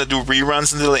 We're gonna do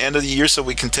reruns until the end of the year, so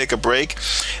we can take a break.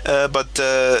 But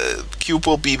Cube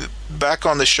will be back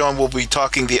on the show, and we'll be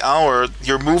talking the hour.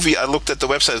 Your movie, I looked at the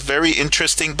website, very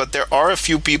interesting, but there are a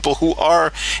few people who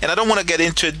are, and I don't want to get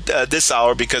into it this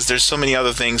hour because there's so many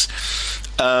other things.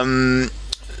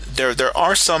 There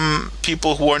are some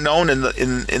people who are known in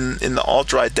the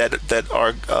alt-right that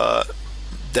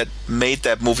made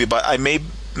that movie, but I may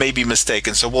be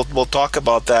mistaken. So we'll talk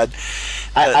about that.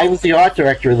 I was the art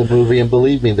director of the movie, and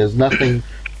believe me, there's nothing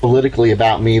politically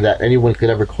about me that anyone could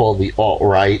ever call the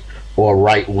alt-right or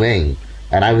right-wing.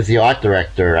 And I was the art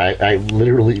director. I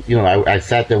literally, I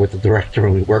sat there with the director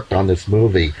and we worked on this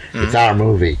movie. It's our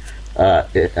movie,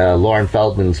 Lauren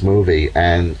Feldman's movie.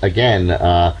 And again,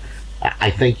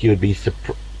 I think you'd be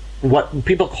what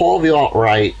people call the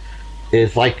alt-right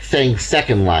is like saying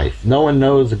Second Life. No one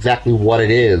knows exactly what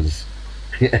it is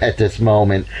at this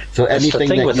moment. So That's anything the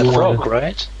thing that with you the want frog,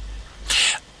 right?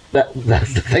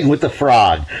 That's the thing with the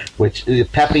frog, which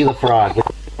Pepe the Frog,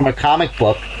 from a comic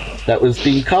book that was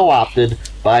being co-opted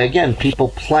by, again, people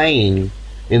playing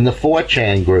in the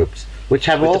 4chan groups, which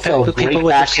have also the people great with the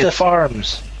backers. stiff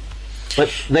arms.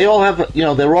 But they all have,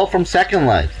 they're all from Second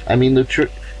Life. I mean,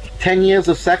 10 years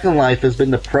of Second Life has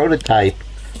been the prototype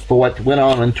for what went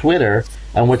on Twitter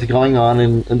and what's going on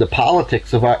in the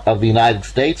politics of the United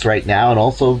States right now, and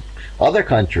also other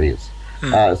countries.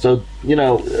 And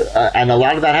a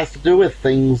lot of that has to do with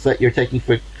things that you're taking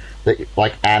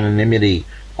like anonymity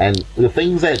and the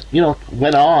things that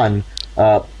went on.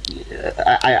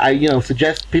 I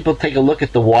suggest people take a look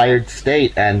at the Wired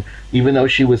State, and even though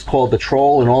she was called the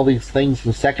troll and all these things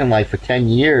in Second Life for 10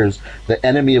 years, the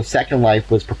enemy of Second Life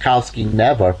was Prokowski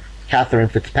Never, Catherine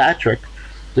Fitzpatrick.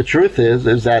 The truth is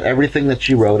that everything that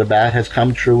she wrote about has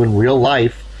come true in real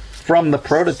life from the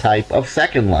prototype of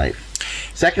Second Life.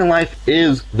 Second Life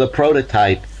is the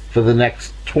prototype for the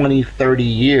next 20, 30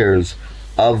 years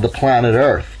of the planet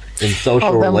Earth in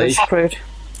social Then we're relations. screwed.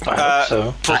 I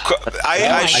hope so.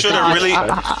 I should have really.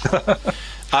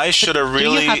 I should have Do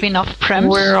you really. have enough prems?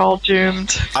 We're all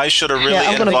doomed. I should have really Yeah,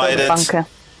 I'm gonna go to the invited. bunker.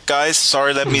 guys,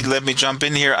 sorry, let me jump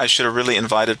in here. I should have really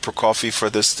invited Prokofiev for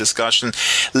this discussion.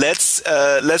 Let's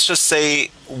just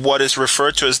say what is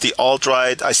referred to as the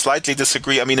alt-right. I slightly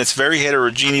disagree. I mean, it's very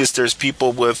heterogeneous. There's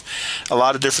people with a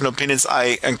lot of different opinions.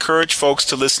 I encourage folks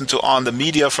to listen to On the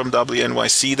Media from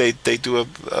WNYC. They do a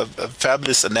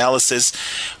fabulous analysis,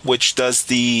 which does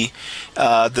the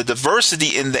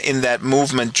diversity in that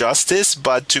movement justice.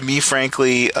 But to me,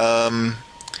 frankly, I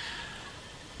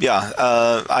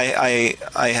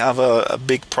have a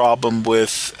big problem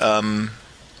with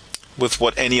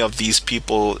what any of these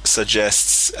people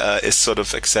suggests is sort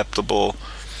of acceptable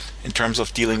in terms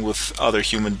of dealing with other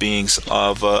human beings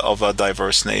of a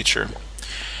diverse nature.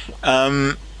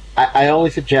 I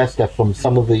only suggest that from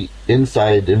some of the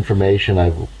inside information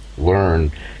I've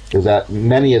learned is that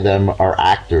many of them are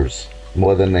actors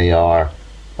more than they are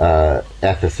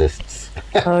ethicists.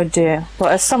 Oh dear. Well,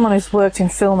 as someone who's worked in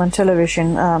film and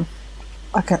television, I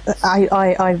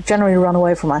generally run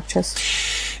away from actors.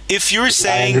 If you're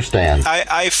saying, I understand.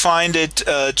 I find it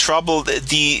I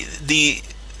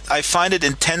find it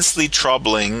intensely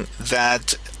troubling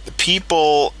that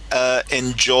people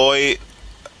enjoy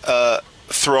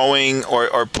throwing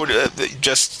or put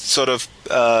just sort of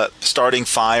starting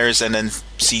fires and then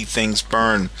see things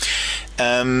burn.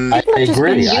 I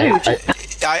agree.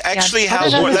 I actually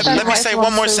have more. Let me say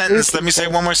one more sentence. Let me say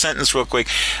one more sentence real quick.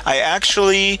 I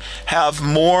actually have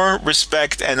more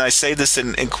respect, and I say this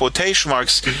in quotation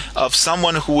marks, of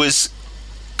someone who is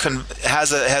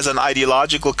has an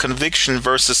ideological conviction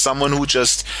versus someone who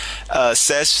just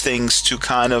says things to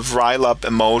kind of rile up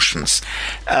emotions,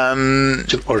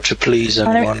 or to please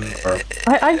anyone.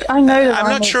 I know that I'm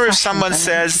not sure if someone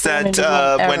says that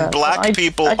when black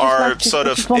people are sort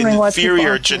of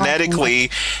inferior genetically,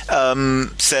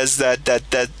 says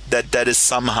that is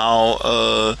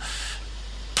somehow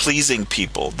pleasing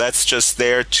people. That's just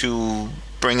there to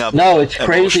bring up. No, it's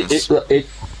emotions. crazy.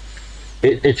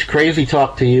 It's crazy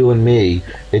talk to you and me.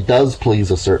 It does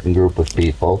please a certain group of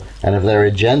people, and if their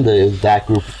agenda is that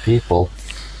group of people,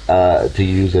 to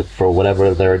use it for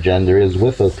whatever their agenda is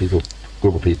with those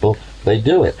group of people, they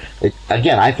do it.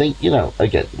 Again, I think,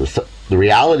 the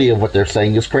reality of what they're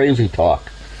saying is crazy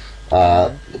talk.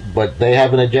 But they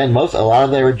have an agenda. A lot of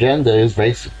their agenda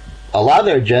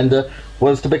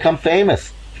was to become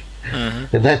famous.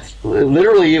 Mm-hmm. That's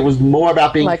literally, it was more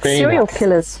about being like famous. Serial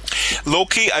killers.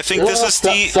 Loki, I think this is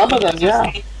some of them,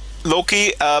 yeah.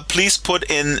 Loki, please put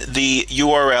in the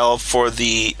URL for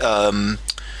the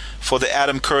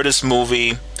Adam Curtis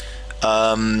movie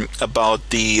about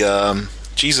the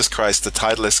Jesus Christ, the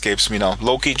title escapes me now.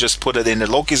 Loki, just put it in there.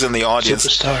 Loki's in the audience.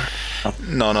 Superstar.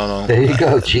 No. There you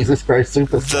go, Jesus Christ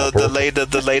Superstar.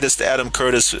 The latest Adam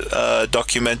Curtis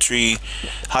documentary,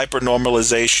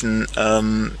 Hypernormalization,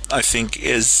 I think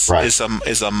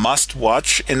is a must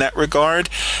watch in that regard.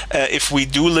 If we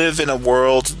do live in a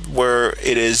world where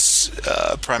it is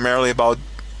primarily about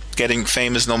getting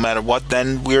famous no matter what,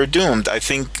 then we're doomed. I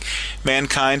think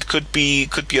mankind could be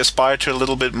aspired to a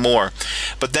little bit more.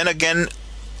 But then again,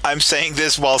 I'm saying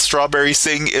this while Strawberry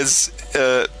Singh is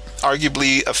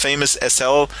arguably a famous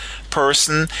SL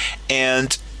person,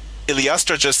 and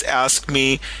Iliastra just asked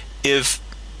me if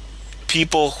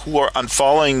people who are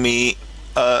unfollowing me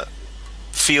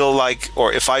feel like,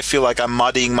 or if I feel like I'm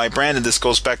muddying my brand, and this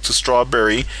goes back to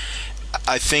Strawberry.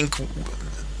 I think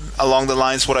along the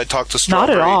lines what I talked to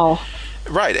Strawberry. Not at all.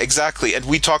 Right, exactly. And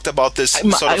we talked about this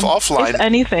sort of offline. If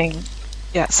anything,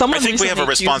 yeah, someone I think we have a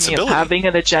responsibility. accused me of having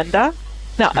an agenda.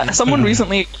 Now, someone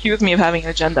recently accused me of having an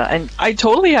agenda, and I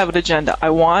totally have an agenda.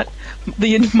 My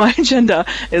agenda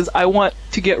is I want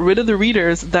to get rid of the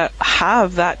readers that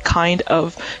have that kind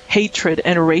of hatred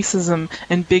and racism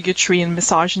and bigotry and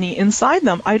misogyny inside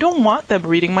them. I don't want them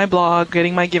reading my blog,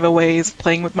 getting my giveaways,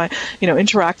 playing with my,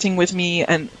 interacting with me,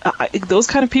 and those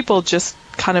kind of people just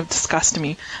kind of disgust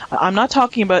me. I'm not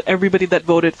talking about everybody that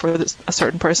voted for a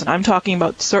certain person. I'm talking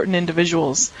about certain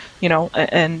individuals,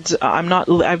 and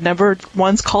I've never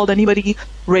once called anybody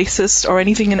racist or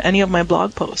anything in any of my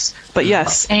blog posts. But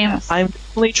yes, I'm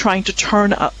really trying to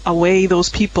turn away those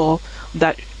people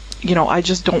that, I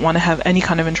just don't want to have any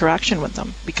kind of interaction with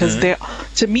them, because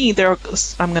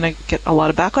I'm going to get a lot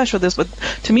of backlash for this, but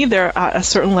to me they're at a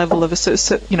certain level of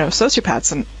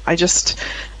sociopaths, and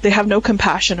they have no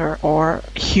compassion or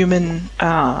human,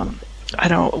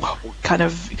 kind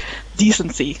of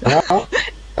decency. Well,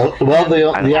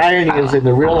 the irony is, in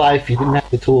the real life, you didn't have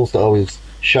the tools to always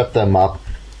shut them up.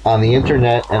 On the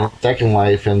internet and Second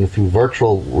Life and through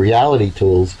virtual reality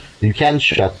tools, you can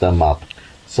shut them up.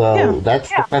 So Yeah. that's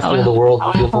the best of the world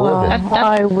we live in.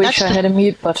 I wish I had a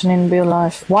mute button in real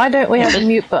life. Why don't we have a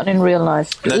mute button in real life?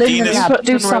 Nadine Live is- and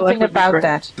do In real life something would be about great.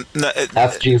 that.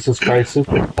 That's Jesus Christ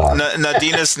Superstar.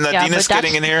 Nadine is but getting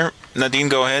that's- in here. Nadine,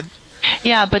 go ahead.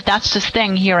 Yeah, but that's the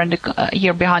thing here in the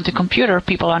here behind the computer.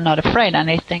 People are not afraid, and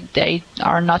they think they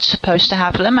are not supposed to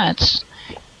have limits.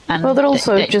 And Well, they're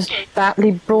also they- just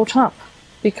badly brought up.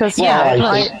 Because yeah, I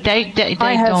but think- they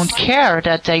I have- don't care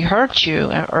that they hurt you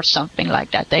or something like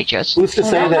that. They just Who's to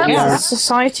say that that's you a know?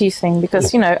 society thing.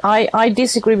 Because, I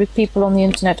disagree with people on the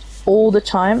internet all the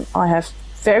time. I have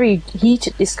very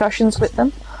heated discussions with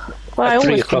them. But I At 3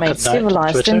 always o'clock remain at night on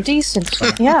civilized Twitter? and decent.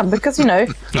 Yeah, because,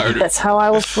 that's how I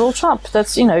was brought up.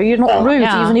 That's, you're not rude,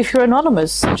 Yeah. even if you're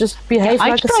anonymous. Just behave I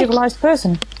like a tried. civilized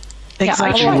person. Yeah, I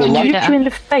Exactly. try to I'll do shoot you in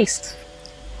that. the face.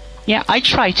 Yeah, I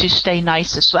try to stay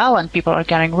nice as well, and people are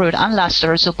getting rude. Unless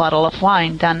there is a bottle of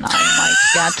wine, then I might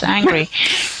get angry.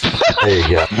 There you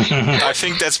go. I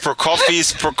think that's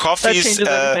Prokofy's. That changes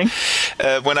everything.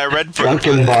 When I read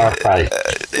Drunken bar fight.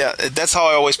 yeah, that's how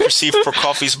I always perceive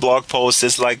Prokofy's blog post.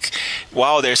 Is like,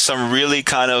 wow, there's some really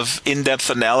kind of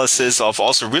in-depth analysis of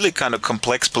also really kind of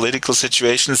complex political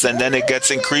situations, and then it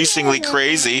gets increasingly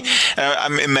crazy.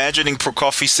 I'm imagining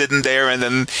Prokofy sitting there, and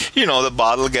then the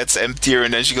bottle gets emptier,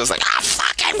 and then she goes like, "Ah,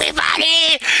 fuck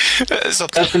everybody!" So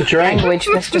That's the drink. Language,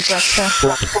 Mr.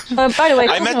 Draxler. By the way,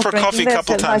 I met Prokofy a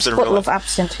couple times in There's a real bottle life. of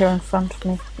absinthe here in front of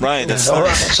me. right, that's Or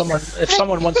if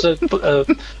someone wants a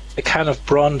can of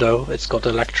Brondo, it's got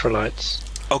electrolytes.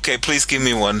 okay. Please give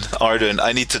me one, Arden.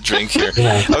 I need to drink here.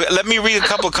 Yeah. Okay, let me read a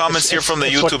couple comments here from the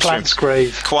It's what YouTube stream. plants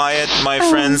crave. Quiet, my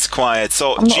friends, quiet.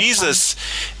 So I'm not Jesus,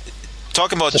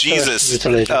 talking about It's a first Jesus,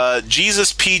 mutilated.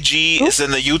 Jesus PG is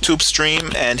in the YouTube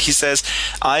stream, and he says,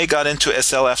 I got into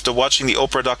SL after watching the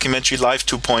Oprah documentary Live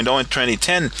 2.0 in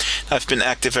 2010. I've been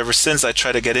active ever since. I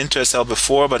tried to get into SL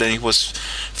before, but then he was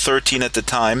 13 at the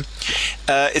time.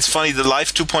 It's funny, the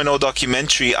Live 2.0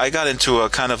 documentary, I got into a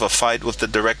kind of a fight with the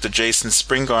director Jason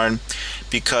Springarn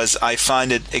because I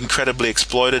find it incredibly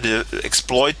exploitative,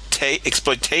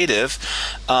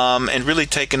 and really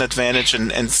taking advantage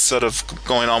and sort of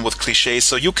going on with cliches.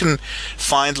 So you can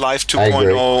find Live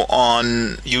 2.0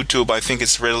 on YouTube. I think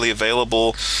it's readily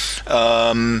available.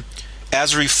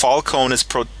 Azri Falcone is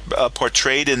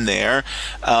portrayed in there,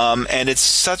 and it's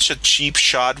such a cheap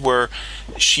shot where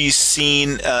she's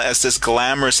seen as this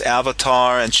glamorous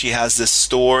avatar, and she has this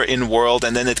store in world,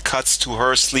 and then it cuts to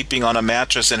her sleeping on a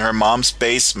mattress in her mom's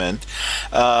basement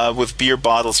with beer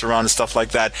bottles around and stuff like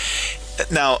that.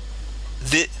 Now,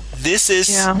 this is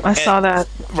Yeah, I saw that.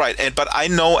 right, but I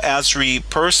know Azri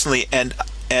personally, and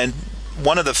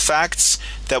one of the facts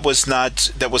that was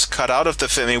cut out of the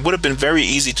film, it would have been very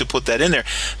easy to put that in there.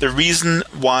 The reason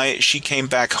why she came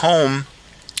back home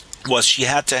was she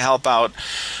had to help out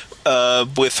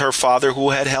with her father, who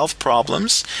had health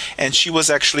problems, and she was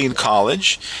actually in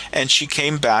college, and she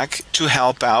came back to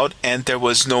help out, and there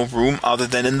was no room other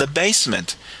than in the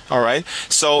basement. All right,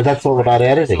 so But that's all about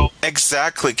editing.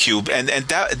 exactly, Cube, and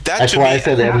that That's to why me, I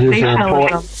said editors are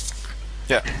important.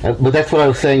 yeah. But that's what I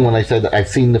was saying when I said that I've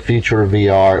seen the future of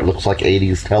VR. It looks like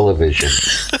 80s television.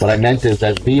 What I meant is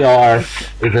that VR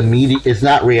is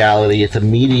not reality. It's a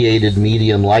mediated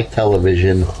medium like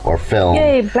television or film.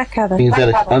 Yay, Blackadder. It means that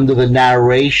it's under the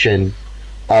narration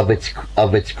of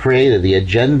its creator, the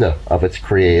agenda of its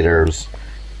creators,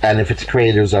 and if its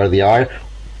creators are the art,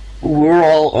 we're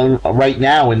all right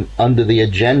now under the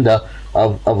agenda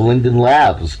of Linden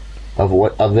Labs,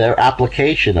 of their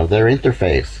application, of their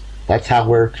interface. That's how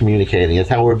we're communicating. That's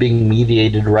how we're being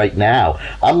mediated right now.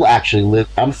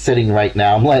 I'm sitting right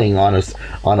now. I'm laying on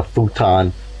a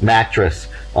futon mattress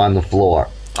on the floor.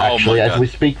 Oh, Actually, my as God. we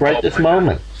speak right this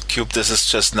moment. Cube, this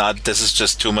is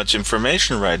just too much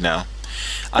information right now.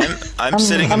 I'm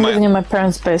sitting I'm in living my in my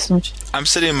parents' basement. I'm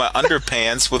sitting in my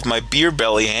underpants with my beer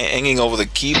belly hanging over the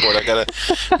keyboard. I gotta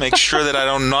make sure that I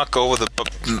don't knock over the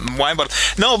wine bottle.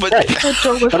 No, but Right.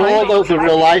 But all those are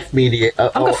real life media,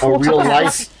 or real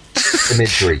life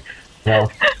imagery.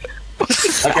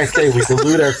 Like I say, we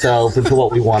delude ourselves into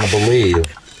what we want to believe.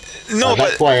 no,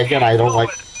 That's but why, again, I don't like.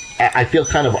 I feel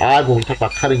kind of odd when we talk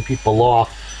about cutting people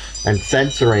off and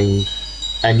censoring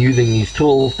and using these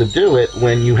tools to do it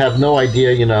when you have no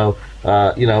idea.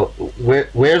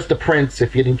 Where's the prince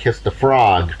if you didn't kiss the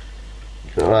frog?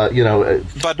 but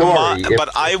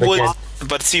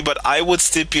story, I would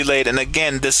stipulate, and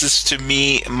again, this is to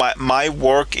me, my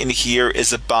work in here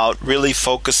is about really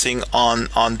focusing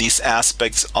on these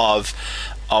aspects of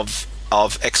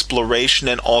of exploration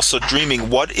and also dreaming.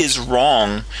 What is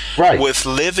wrong with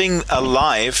living a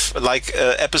life like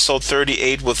episode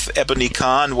 38 with Ebony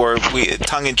Khan, where we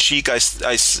tongue-in-cheek I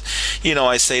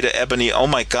say to Ebony, oh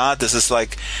my God, this is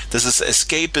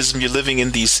escapism. You're living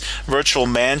in these virtual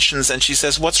mansions, and she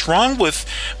says, what's wrong with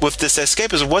this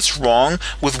escapism? What's wrong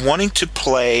with wanting to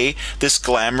play this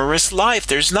glamorous life?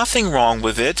 There's nothing wrong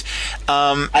with it.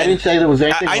 I didn't say there was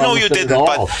anything I wrong know with you it didn't, at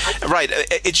all. but right,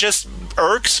 it just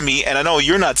irks me, and I know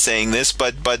you're not saying this,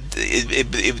 but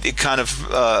it kind of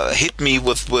hit me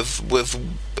with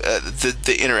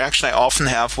the interaction I often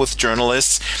have with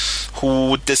journalists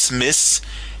who dismiss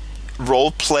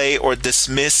role play or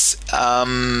dismiss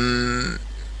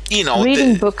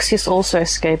reading books is also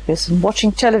escapism.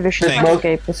 Watching television is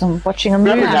escapism. Watching a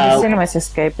movie in the cinema is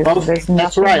escapism. There's nothing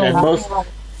that's right, and wrong. most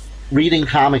reading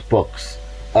comic books,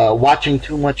 watching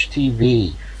too much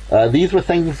TV. These were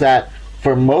things that,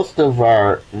 for most of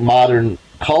our modern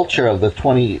culture of the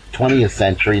 20th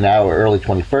century now, or early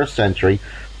 21st century,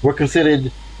 were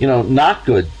considered, not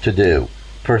good to do,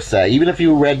 per se. Even if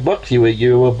you read books, you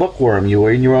were a bookworm, you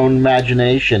were in your own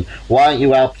imagination. Why aren't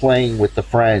you out playing with the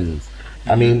friends?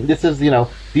 I mean, this is,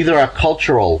 these are our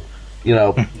cultural,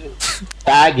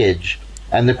 baggage.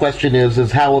 And the question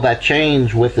is how will that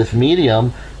change with this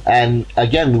medium? And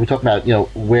again, we were talking about,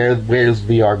 where's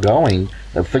VR going?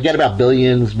 Forget about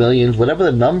billions, millions, whatever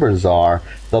the numbers are.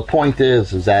 The point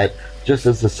is that just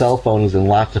as the cell phone is in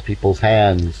lots of people's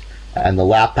hands, and the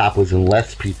laptop was in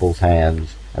less people's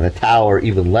hands, and the tower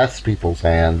even less people's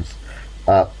hands,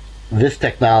 this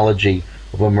technology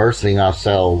of immersing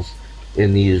ourselves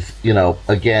in these,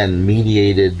 again,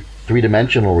 mediated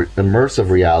three-dimensional immersive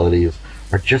realities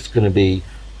are just going to be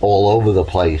all over the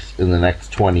place in the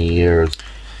next 20 years.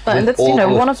 And that's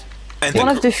one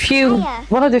of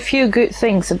the few good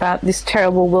things about this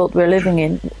terrible world we're living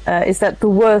in is that the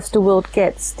worse the world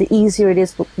gets, the easier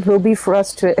it will be for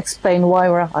us to explain why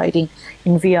we're hiding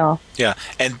in VR. Yeah,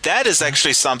 and that is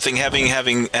actually something,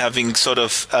 having sort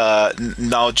of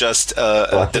now just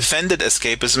defended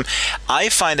escapism, I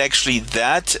find actually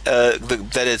that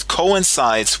that it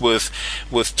coincides with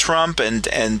Trump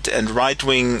and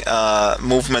right-wing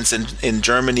movements in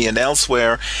Germany and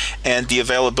elsewhere, and the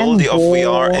availability of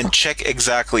VR and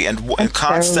and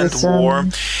constant war,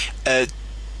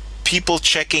 people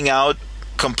checking out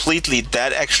completely.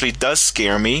 That actually does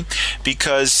scare me,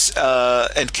 because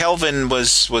and Kelvin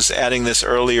was adding this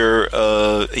earlier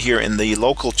here in the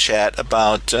local chat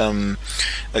about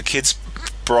kids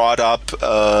brought up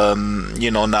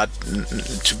not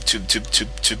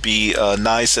to be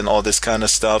nice and all this kind of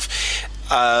stuff.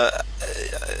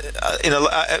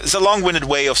 It's a long-winded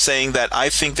way of saying that I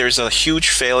think there's a huge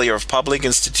failure of public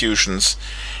institutions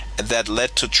that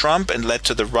led to Trump and led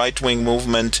to the right-wing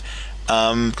movement,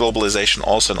 globalization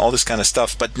also, and all this kind of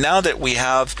stuff. But now that we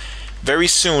have very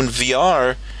soon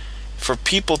VR for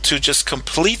people to just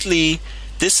completely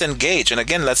disengage, and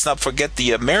again, let's not forget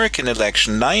the American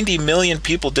election, 90 million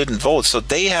people didn't vote, so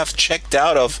they have checked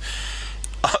out of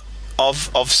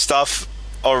stuff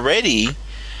already.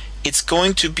 It's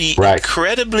going to be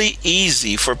incredibly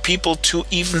easy for people to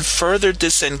even further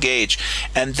disengage,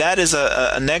 and that is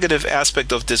a negative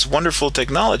aspect of this wonderful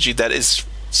technology that is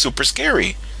super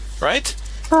scary, right?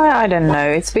 I don't know.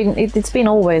 It's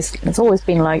always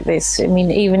been like this. I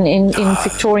mean, even in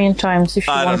Victorian times, if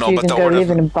you want to, you can go live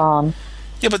in a barn.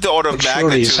 Yeah, but the order of magnitude.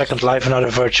 Surely Second Life and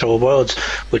other virtual worlds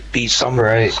would be some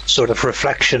sort of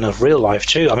reflection of real life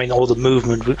too. I mean, all the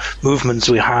movements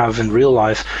we have in real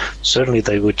life, certainly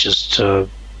they would just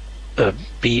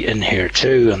be in here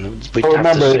too, and we'd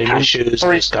have the same issues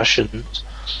and discussions.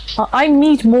 I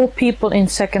meet more people in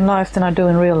Second Life than I do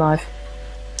in real life.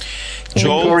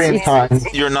 Joel,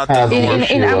 you're not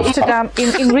in Amsterdam.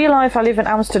 In real life, I live in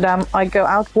Amsterdam. I go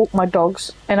out, walk my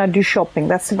dogs, and I do shopping.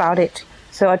 That's about it.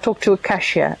 So I talk to a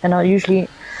cashier, and I'm usually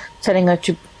telling her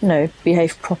to,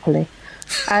 behave properly.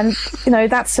 And,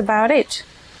 that's about it.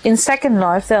 In Second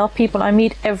Life, there are people I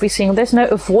meet every single... There's no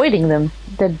avoiding them.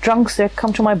 They're drunks. They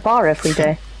come to my bar every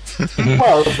day.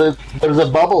 Well, there's a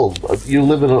bubble. You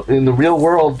live in the real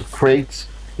world creates,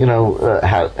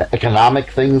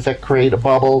 economic things that create a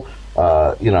bubble.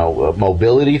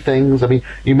 Mobility things. I mean,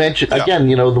 you mentioned, again,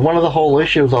 one of the whole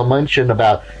issues I'll mention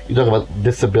about, you talk about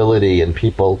disability and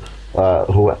people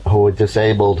who are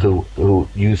disabled who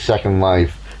use Second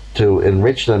Life to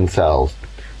enrich themselves.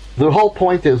 The whole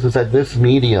point is that this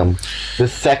medium,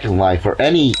 this Second Life, or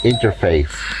any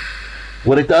interface,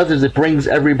 what it does is it brings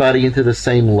everybody into the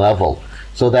same level.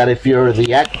 So that if you're it's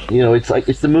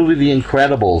the movie The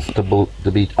Incredibles.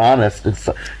 To be honest, it's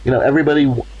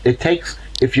everybody. It takes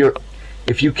if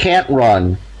you can't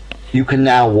run, you can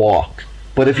now walk.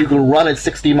 But if you can run at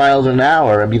 60 miles an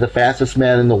hour and be the fastest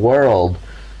man in the world,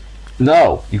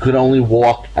 no, you could only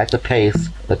walk at the pace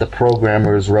that the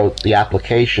programmers wrote the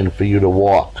application for you to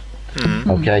walk.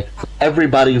 Okay?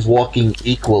 Everybody's walking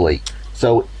equally.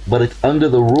 So, but it's under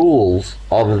the rules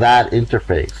of that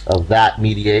interface, of that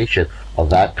mediation, of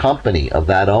that company, of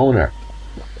that owner.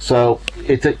 So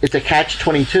it's a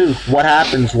catch-22. What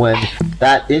happens when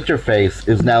that interface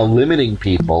is now limiting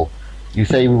people? You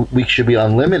say we should be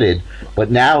unlimited, but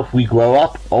now if we grow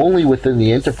up only within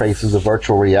the interfaces of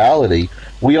virtual reality,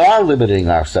 we are limiting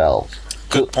ourselves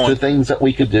to things that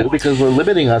we could do, because we're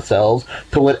limiting ourselves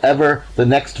to whatever the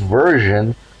next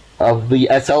version of the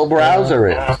SL browser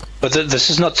is. But this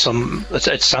is not some.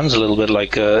 It sounds a little bit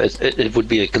like it would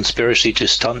be a conspiracy to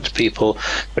stunt people,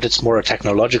 but it's more a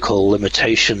technological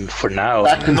limitation for now.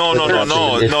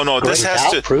 No. This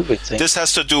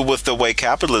has to do with the way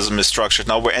capitalism is structured.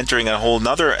 Now we're entering a whole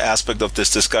other aspect of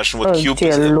this discussion. What Cube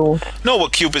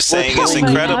is saying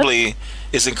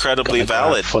is incredibly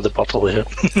valid. For the bottle here.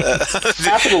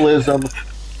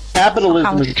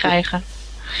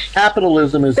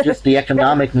 Capitalism is just the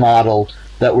economic model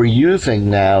that we're using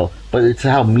now, but it's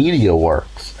how media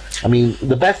works. I mean,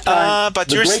 the best time.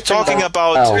 But you're talking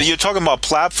about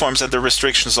platforms and the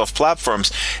restrictions of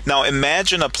platforms. Now,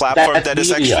 imagine a platform that is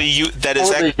actually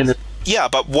yeah,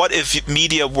 but what if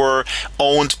media were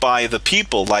owned by the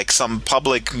people, like some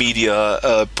public media?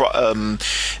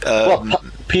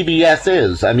 PBS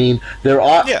is. I mean, there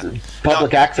are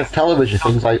public access television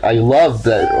things. I love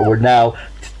that we're now.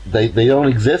 They don't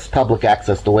exist public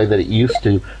access the way that it used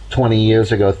to 20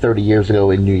 years ago, 30 years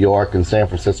ago in New York and San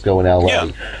Francisco and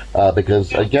LA,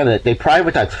 because again they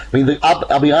privatize. I mean,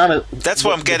 I'll be honest. That's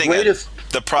what I'm getting at.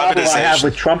 The privatization I have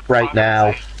with Trump right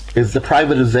now is the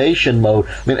privatization mode.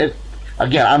 I mean,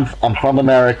 again, I'm from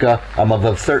America. I'm of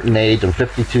a certain age. I'm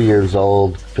 52 years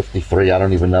old, 53. I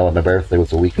don't even know. My birthday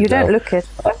was a week ago. You don't look it.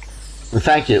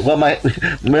 Thank you. Well,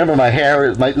 remember my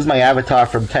hair. This is my avatar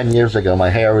from 10 years ago. My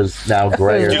hair is now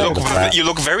grayer. You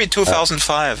look very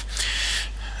 2005,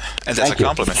 and that's a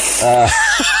compliment.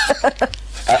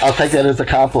 I'll take that as a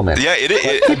compliment. Yeah, it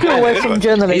is. Keep away from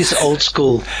journalism. He's old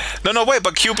school. No, wait,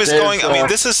 but Cube is going. I mean,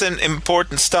 this is an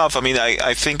important stuff. I mean,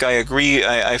 I think I agree.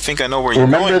 I think I know where you're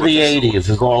going. Remember the 80s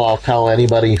is all I'll tell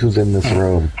anybody who's in this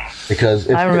room. Because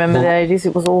I remember the 80s.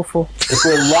 It was awful. If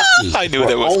we're lucky, I knew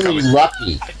that was only coming.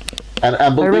 Lucky. And I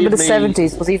remember the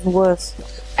 70s was even worse.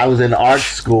 I was in art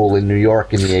school in New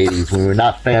York in the 80s. We were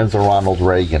not fans of Ronald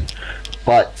Reagan.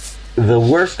 But the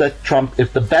worst that Trump,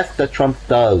 if the best that Trump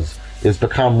does is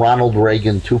become Ronald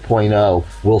Reagan 2.0,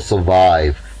 will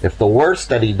survive. If the worst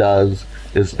that he does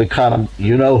is become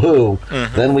you-know-who,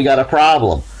 then we got a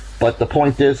problem. But the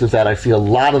point is that I see a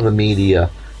lot of the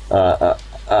media, not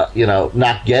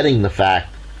getting the fact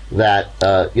that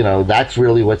that's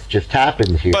really what's just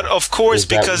happened here. But of course,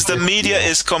 because the media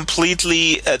is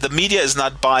completely the media is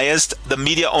not biased. The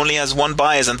media only has one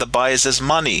bias, and the bias is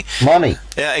money.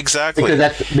 Yeah, exactly.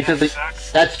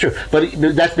 That's true. But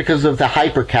that's because of the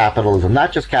hyper-capitalism,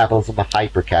 not just capitalism, but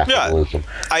hyper-capitalism.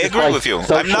 Yeah, I agree with you.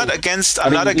 I'm not against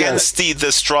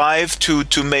the strive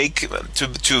to make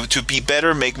to be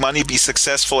better, make money, be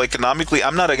successful economically.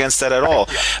 I'm not against that at all.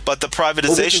 But the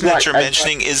privatization that you're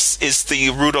mentioning is the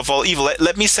root of all evil.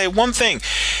 Let me say one thing.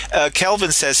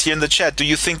 Kelvin says here in the chat, do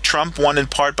you think Trump won in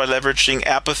part by leveraging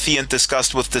apathy and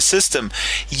disgust with the system?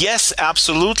 Yes,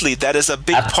 absolutely. That is a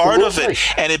big part of it.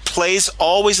 And it plays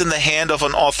always in the hand of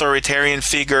an authoritarian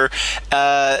figure.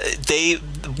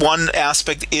 One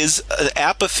aspect is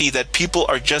apathy, that people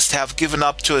are just have given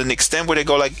up to an extent where they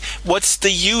go like, what's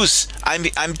the use? I'm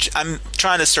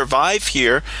trying to survive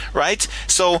here, right?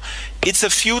 So it's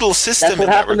a feudal system. That's what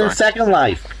happened in Second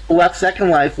Life. Left Second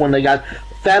Life when they got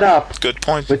fed up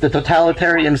with the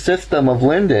totalitarian system of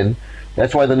Lyndon.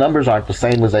 That's why the numbers aren't the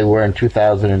same as they were in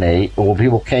 2008, when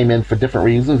people came in for different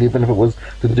reasons, even if it was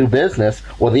to do business,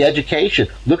 or the education.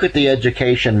 Look at the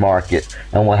education market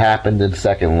and what happened in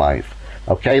Second Life.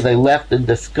 Okay, they left in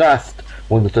disgust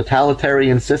when the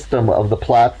totalitarian system of the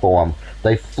platform,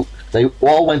 they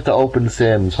all went to Open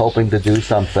Sims hoping to do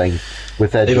something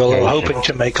with education. They were hoping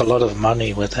to make a lot of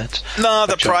money with it. No,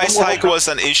 the price hike was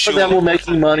an issue. Some of them were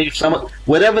making money.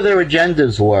 Whatever their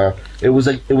agendas were, it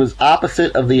was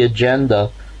opposite of the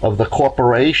agenda of the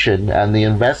corporation and the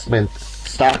investment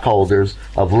stockholders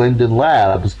of Linden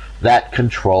Labs that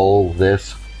control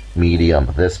this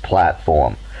medium, this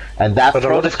platform. And that but a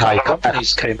lot of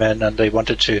companies came in and they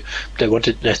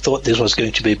thought this was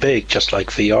going to be big, just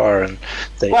like VR, and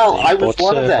I was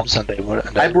one of them.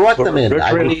 I brought them in.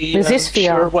 Is this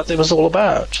VR? Sure what it was all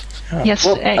about. Yeah. Yes,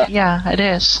 it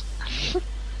is.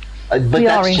 But We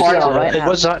are that's in part VR of right It now.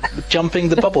 was jumping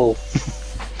the bubble.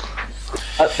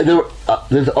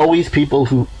 There's always people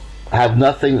who have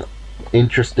nothing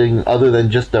interesting other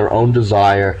than just their own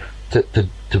desire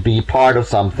to be part of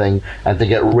something and to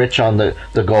get rich on the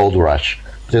gold rush.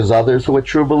 There's others who are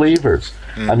true believers.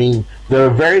 I mean, there are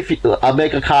very few. I'll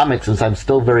make a comment since I'm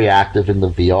still very active in the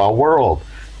VR world.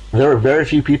 There are very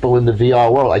few people in the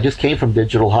VR world. I just came from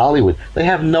Digital Hollywood. They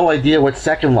have no idea what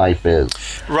Second Life is.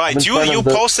 Right, I'm in front you of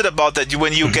the- posted about that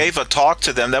when you gave a talk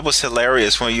to them. That was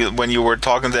hilarious when you were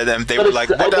talking to them. They But were it's-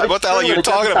 like, "What the hell are you it's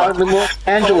talking out about?" in Los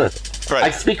Angeles. Right.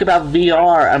 I speak about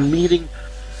VR. I'm meeting.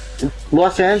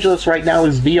 Los Angeles right now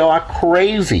is VR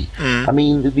crazy. I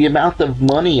mean, the amount of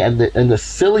money and the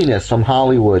silliness from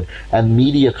Hollywood and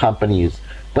media companies,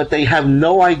 but they have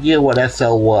no idea what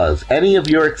SL was. Any of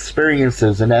your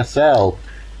experiences in SL,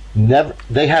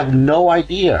 they have no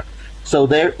idea. So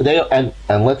and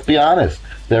let's be honest,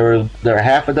 there are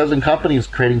half a dozen companies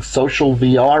creating social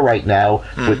VR right now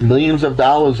with millions of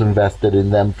dollars invested in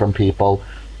them from people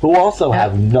who also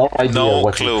have no idea No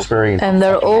what clue. the experience. And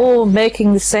they're all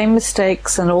making the same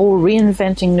mistakes and all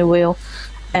reinventing the wheel.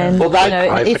 And Well,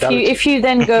 that- if you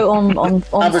then go on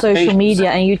social Conversations.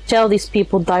 media and you tell these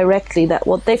people directly that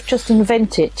what they've just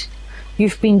invented,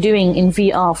 you've been doing in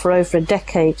VR for over a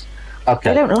decade,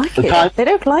 Okay. they don't like The it. time- They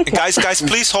don't like it. Guys,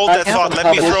 please hold that thought.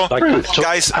 Let me throw,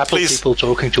 guys, Apple please. people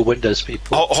talking to Windows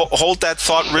people. Hold that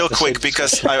thought real The quick same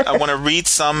because I want to read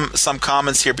some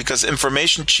comments here because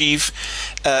Information Chief,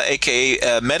 aka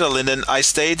Metalinen, I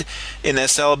stayed in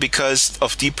SL because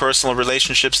of deep personal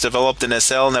relationships developed in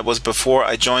SL, and that was before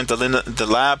I joined the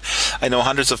lab. I know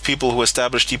hundreds of people who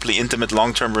establish deeply intimate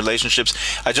long-term relationships.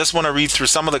 I just want to read through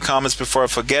some of the comments before I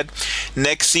forget.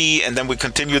 Nexi, and then we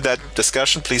continue that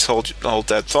discussion. Please hold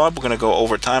that thought. We're going to go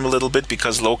over time a little bit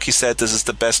because Loki said this is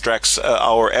the best Drax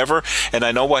hour ever, and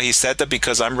I know why he said that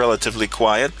because I'm relatively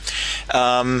quiet.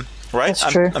 Right?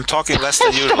 That's true. I'm talking less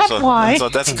than usual, so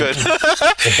that's good.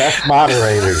 The best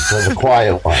moderators are the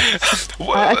quiet ones.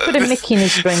 I put a Mickey in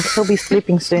his drink. He'll be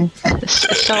sleeping soon.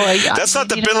 So, That's not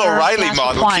the you Bill know, O'Reilly glass of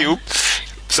model, wine. Cube.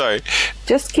 Sorry.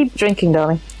 Just keep drinking,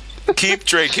 darling. Keep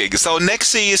drinking. So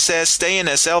Nexi says, stay in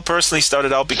SL. Personally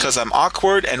started out because I'm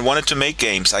awkward and wanted to make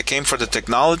games. I came for the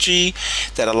technology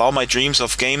that allow my dreams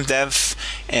of game dev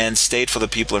and stayed for the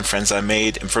people and friends I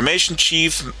made. Information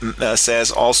Chief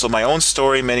says also my own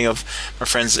story. Many of my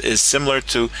friends is similar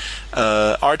to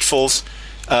Artfuls.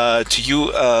 To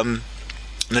you,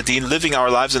 Nadine, living our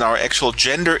lives in our actual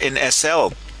gender in SL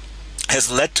has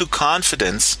led to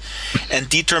confidence and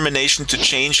determination to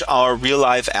change our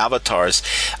real-life avatars.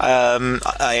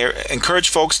 I encourage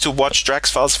folks to watch Drax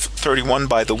Files 31,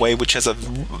 by the way, which has a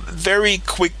very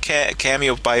quick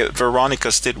cameo by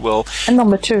Veronica Stidwell. And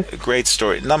number 2. A great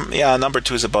story. Number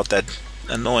 2 is about that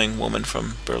annoying woman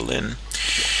from Berlin.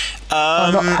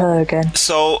 Not her again.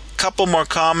 So, couple more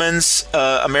comments.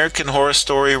 American Horror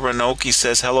Story Ranoki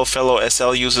says, hello, fellow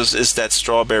SL users, is that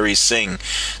Strawberry Sing?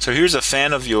 So here's a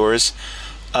fan of yours.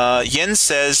 Yen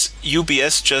says,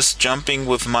 UBS just jumping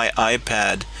with my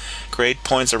iPad. Great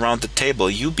points around the table.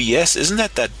 UBS, isn't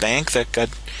that bank that got...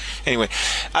 Anyway,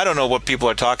 I don't know what people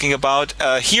are talking about.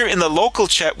 Here in the local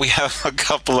chat, we have a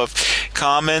couple of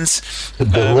comments. The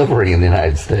delivery in the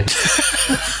United States.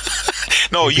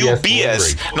 No, UPS UBS.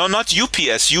 delivery. No, not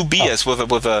UPS. UBS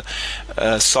with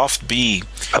a soft B.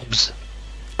 Ubs.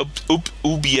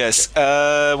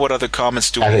 UBS. What other comments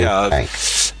do I we think have?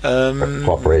 bank.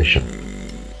 Corporation.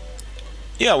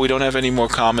 Yeah, we don't have any more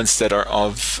comments that are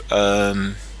of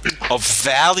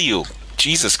value.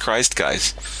 Jesus Christ,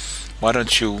 guys! Why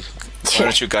don't you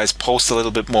guys post a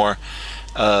little bit more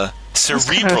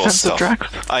cerebral offensive, stuff? Drax.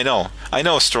 I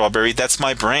know, Strawberry. That's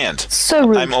my brand. So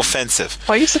rude. I'm offensive.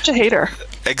 Why are you such a hater?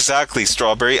 Exactly,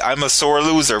 Strawberry. I'm a sore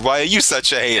loser. Why are you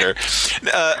such a hater?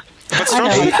 But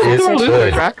Strawberry, Hate is You're a loser,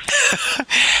 good. Drax.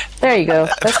 There you go.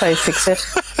 That's how you fix it.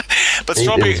 but Hate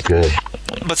Strawberry, is good.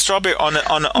 But Strawberry,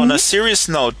 on a serious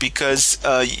note, because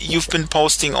you've been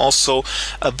posting also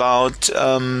about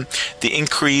the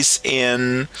increase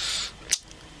in,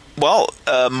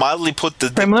 mildly put,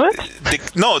 Prim limit?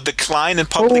 decline in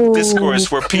public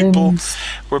discourse where people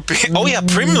were prim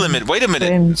limit. Wait a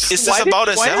minute, Prims. is this about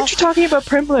Why SL? aren't you talking about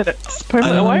prim limits? Why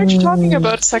aren't you talking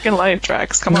about Second Life,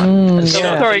 Drax? Come on.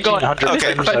 yeah. Sorry, go on. 1800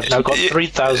 Okay. prims. I've now got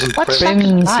 3,000 What's prims. Second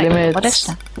Prims Life? limits. What is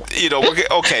that? You know,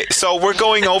 okay. So we're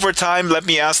going over time. Let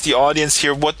me ask the audience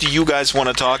here: what do you guys want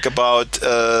to talk about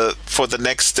for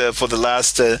the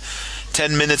last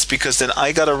 10 minutes? Because then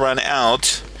I gotta run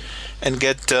out and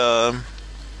get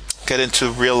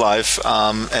into real life.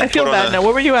 And I feel put on bad now.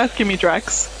 What were you asking me,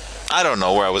 Drax? I don't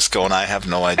know where I was going. I have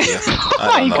no idea. Oh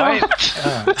my God.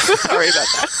 Sorry about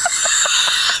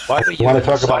that. Why were you Want to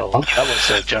talk inside? about That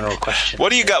was a general question. What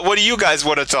do you guys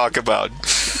want to talk about?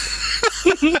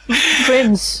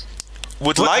 Prince.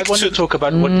 Would Well, like I want to to. talk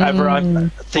about whatever I'm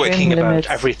thinking Grim about limits.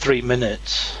 every 3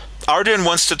 minutes. Arden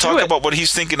wants to talk it. about what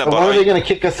he's thinking When about. are they going to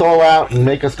kick us all out and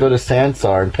make us go to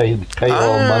Sansar and pay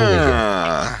all the money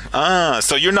again?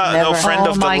 So you're not Never. no friend Oh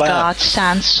of the my lab. God,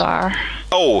 Sansar.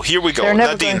 Oh, here we go. They're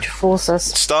never Nadine, going to force us.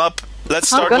 stop.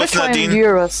 Let's I'm start going with to try and Nadine.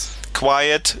 lure us.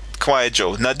 Quiet,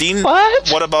 Joe. Nadine,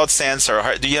 What? about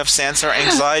Sansar? Do you have Sansar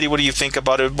anxiety? What do you think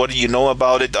about it? What do you know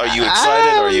about it? Are you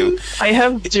excited? Are you? I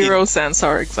have zero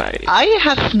Sansar anxiety. I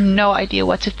have no idea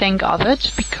what to think of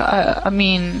it because, I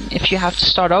mean, if you have to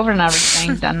start over and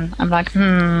everything, then I'm like,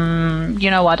 you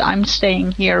know what? I'm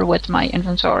staying here with my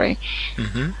inventory.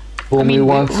 Fool I me mean,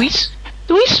 once. we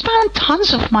spent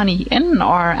tons of money in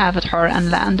our avatar and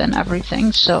land and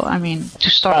everything, so, I mean, to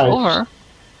start Right. over.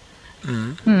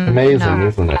 Amazing, no.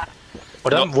 isn't it?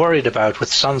 What I'm worried about with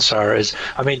Sansar is,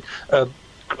 I mean,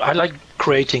 I like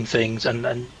creating things, and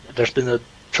there's been a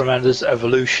tremendous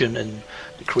evolution in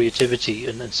the creativity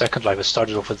in Second Life. It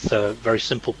started off with very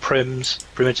simple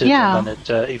primitive, Yeah. and then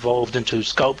it evolved into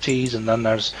sculpties, and then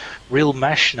there's real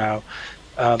mesh now.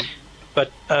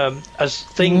 But as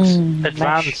things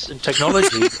advance in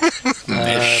technology,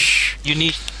 you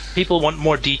need people want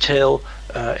more detail.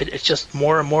 It's just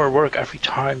more and more work every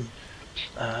time.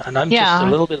 And I'm just a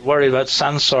little bit worried about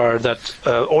Sansar, that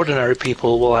ordinary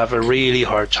people will have a really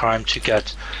hard time to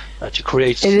get to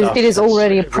create stuff. It is that's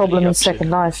already a really problem in up to- Second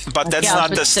Life. But that's Yeah, not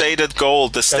but the stated goal.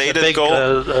 The There's a stated big goal.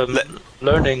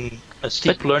 a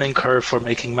steep learning curve for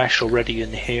making mesh already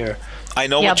in here. I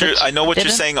know Yeah, what you're. but I know what you're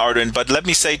didn't- saying, Arden. But let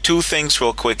me say two things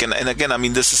real quick. And again, I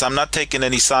mean, this is. I'm not taking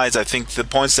any sides. I think the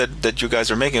points that you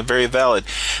guys are making are very valid.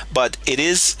 But it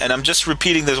is, and I'm just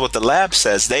repeating this. What the lab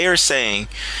says. They are saying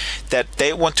that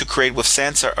they want to create with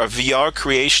Sansar a VR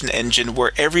creation engine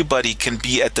where everybody can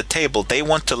be at the table. They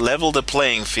want to level the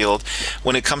playing field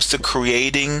when it comes to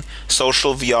creating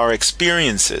social VR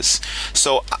experiences.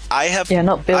 So I have. Yeah,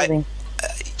 not building.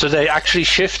 So they actually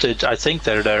shifted. I think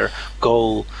their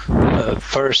goal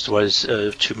first was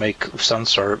to make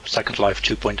Sansar Second Life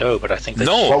 2.0, but I think they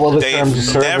No, What will the they've terms of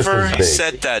services never be?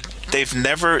 said that. They've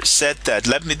never said that.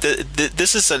 Let me.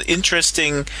 This is an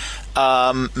interesting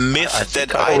myth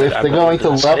that Oh, if they're going to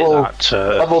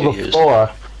level the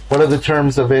floor, what are the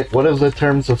terms of it? What are the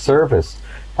terms of service?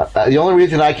 The only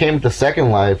reason I came to Second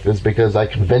Life is because I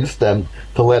convinced them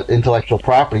to let intellectual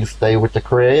property stay with the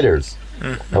creators.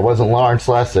 It wasn't Lawrence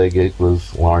Lessig, it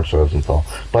was Lawrence Rosenthal.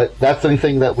 But that's the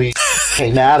thing that we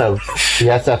came out of the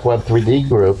SF Web 3D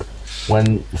group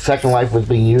when Second Life was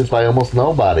being used by almost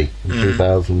nobody in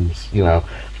 2000s, you know.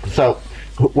 So,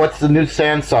 what's the new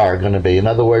Sansar going to be? In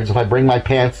other words, if I bring my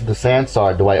pants into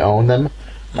Sansar, do I own them?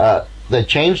 They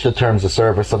changed the terms of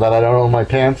service so that I don't own my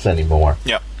pants anymore.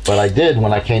 Yeah. But I did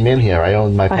when I came in here. I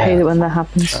owned my I pants. hate it when that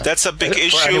happens. That's a big For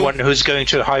issue. anyone who's going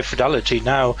to high fidelity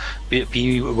now,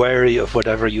 be wary of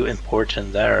whatever you import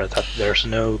in there. That there's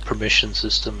no permission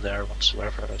system there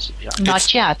whatsoever.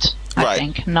 Not yet, I Right.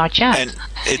 think. Not yet. And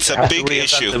it's a Have to big reinvent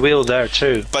issue. the wheel there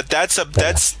too. But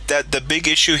the big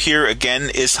issue here again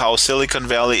is how Silicon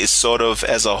Valley is sort of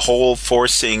as a whole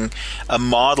forcing a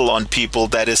model on people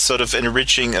that is sort of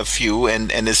enriching a few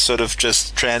and is sort of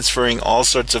just transferring all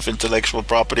sorts of intellectual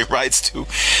property rights to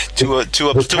the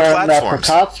term that platforms.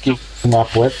 Prokofsky came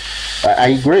up with, I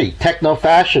agree,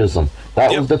 techno-fascism.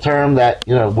 That Yep. was the term that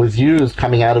was used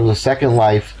coming out of the Second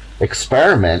Life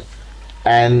experiment,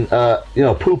 and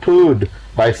poo-pooed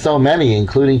by so many,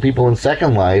 including people in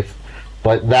Second Life.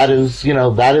 But that is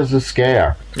a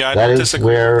scare. Yeah, I that don't is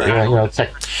disagree where with that.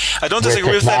 I don't where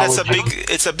disagree with that. technology-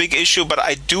 It's a big issue, but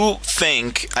I do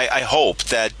think I hope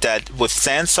that with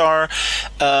Sansar,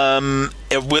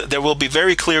 there will be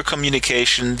very clear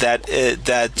communication that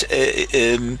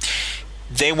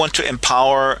they want to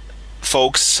empower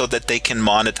folks so that they can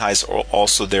monetize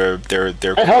also their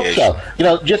I hope creation.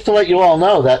 so. Just to let you all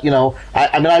know that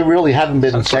I really haven't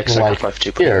been in Sounds like Second Life Second Life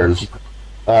 2.0. for years.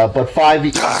 But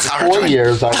 4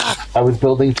 years, I was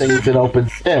building things in Open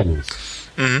Sims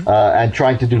and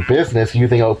trying to do business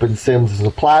using Open Sims as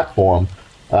a platform.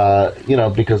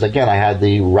 Because again, I had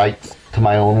the rights to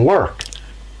my own work.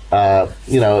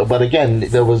 But again,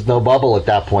 there was no bubble at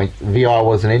that point. VR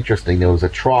wasn't interesting. There was a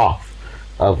trough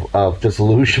of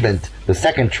disillusionment, the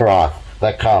second trough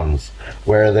that comes,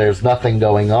 where there's nothing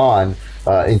going on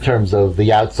in terms of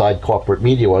the outside corporate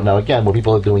media. Well, now again, what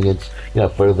people are doing is,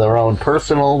 for their own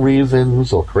personal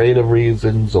reasons or creative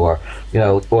reasons, or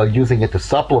or using it to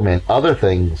supplement other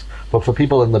things. But for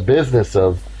people in the business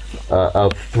of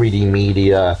of 3D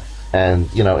media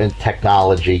and in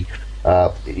technology.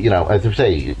 As I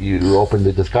say, you opened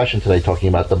the discussion today talking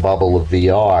about the bubble of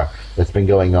VR that's been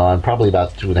going on probably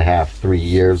about 2.5, 3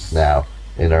 years now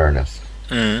in earnest.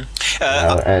 And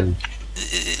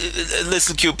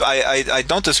listen, Cube, I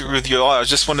don't disagree with you at all. I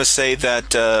just want to say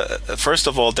that first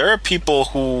of all, there are people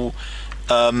who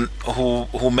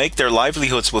make their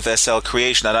livelihoods with SL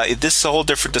creation, and this is a whole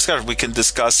different discussion. We can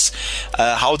discuss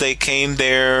how they came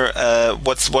there,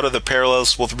 what are the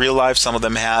parallels with real life. Some of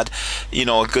them had,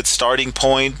 a good starting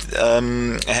point,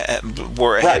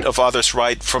 were ahead of others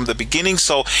right from the beginning.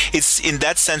 So it's in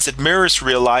that sense it mirrors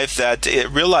real life. That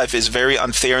real life is very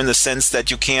unfair in the sense that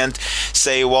you can't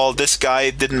say, well, this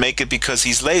guy didn't make it because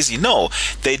he's lazy. No,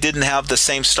 they didn't have the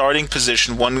same starting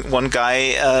position. One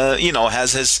guy,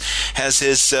 has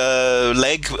his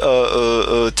leg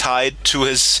tied to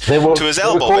his elbow. They were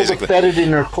called basically. the fetid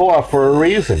in their claw for a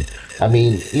reason. I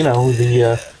mean,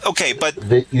 the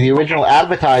original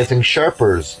advertising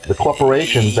Sherpers, the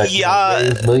corporations that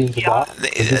raised millions of dollars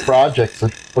to do projects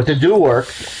or to do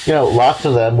work, lots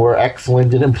of them were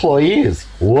excellent employees.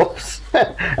 Whoops.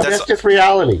 That's just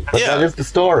reality. But that is the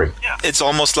story. It's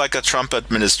almost like a Trump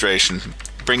administration,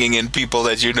 bringing in people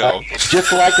that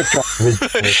just like a Trump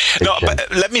administration. No,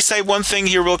 but let me say one thing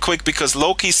here real quick, because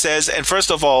Loki says, and first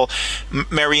of all,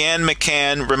 Marianne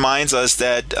McCann reminds us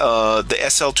that the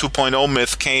SL 2.0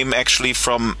 myth came actually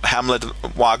from Hamlet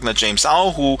Wagner James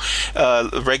Au, who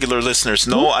regular listeners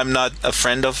know. I'm not a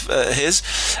friend of his,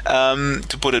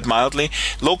 to put it mildly.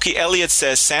 Loki Elliott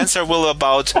says Sansar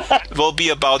will be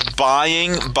about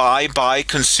buying, buy,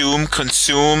 consume,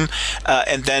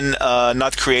 and then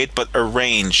not create but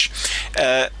arrange.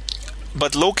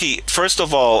 But Loki, first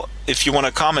of all, if you want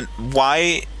to comment,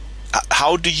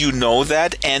 how do you know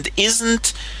that? And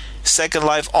isn't Second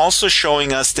Life also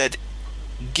showing us that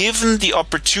given the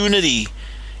opportunity,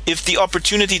 if the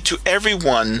opportunity to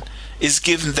everyone is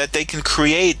given that they can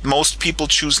create, most people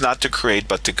choose not to create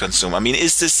but to consume? I mean,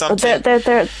 is this something...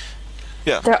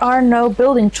 There are no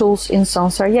building tools in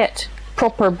Sansar yet.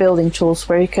 Proper building tools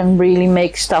where you can really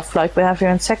make stuff like we have here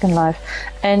in Second Life.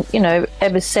 And,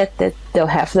 Ebba said that they'll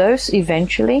have those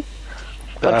eventually.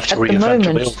 They'll have to reinvent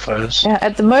the wheel first. Yeah,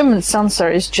 at the moment,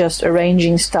 Sansar is just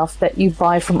arranging stuff that you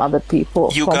buy from other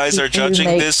people. You guys are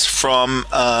judging this from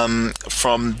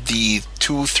the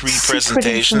 2-3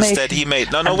 presentations that he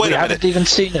made. No, wait a minute. We haven't even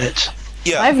seen it.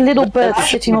 Yeah. I have little birds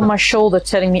sitting on my shoulder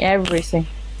telling me everything.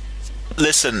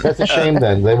 Listen, that's a shame.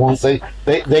 Then they won't.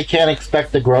 They can't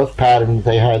expect the growth pattern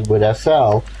they had with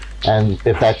SL, and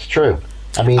if that's true,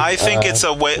 I mean, I think it's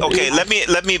a way. Okay, let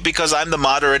me because I'm the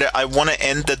moderator. I want to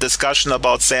end the discussion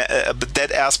about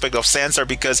that aspect of Sansar,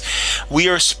 because we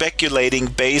are speculating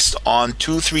based on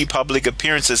 2-3 public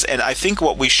appearances, and I think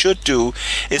what we should do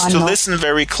is to listen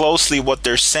very closely what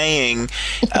they're saying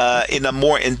in a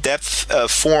more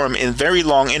in-depth forum in very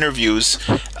long interviews,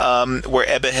 where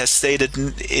Ebbe has stated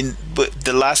in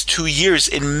the last 2 years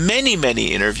in many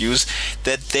interviews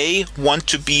that they want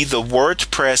to be the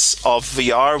WordPress of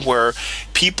VR, where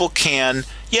people can,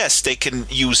 yes, they can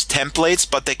use templates,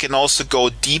 but they can also go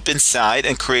deep inside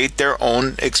and create their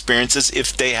own experiences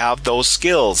if they have those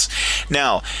skills.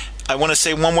 Now, I want to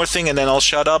say one more thing and then I'll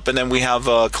shut up, and then we have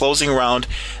a closing round.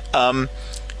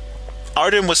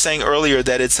 Arden was saying earlier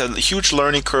that it's a huge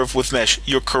learning curve with Mesh.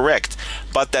 You're correct.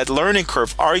 But that learning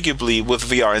curve, arguably, with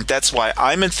VR, and that's why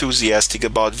I'm enthusiastic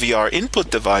about VR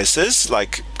input devices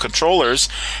like controllers,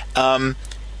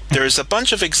 there's a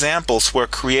bunch of examples where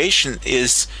creation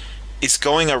is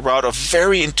going a route of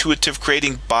very intuitive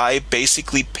creating by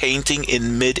basically painting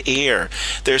in mid-air.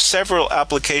 There's several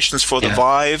applications for the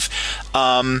Vive.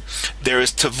 There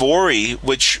is Tavori,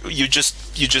 which you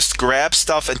just grab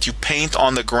stuff and you paint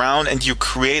on the ground and you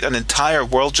create an entire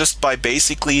world just by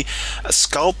basically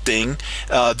sculpting.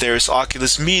 There's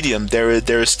Oculus Medium.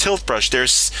 There's Tilt Brush.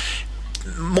 There's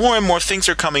more and more things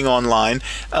are coming online.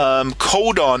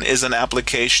 Codon is an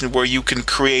application where you can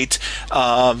create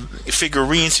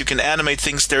figurines, you can animate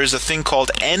things. There is a thing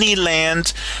called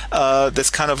Anyland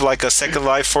that's kind of like a Second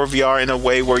Life for VR in a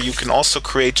way, where you can also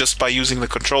create just by using the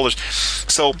controllers.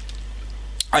 So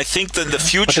I think that in the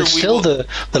future, but still the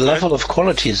level of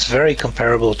quality is very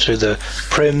comparable to the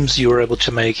prims you were able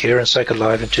to make here in Second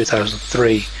Life in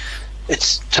 2003.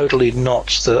 It's totally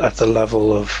not at the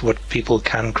level of what people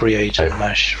can create in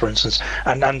Mesh, for instance,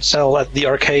 and sell at the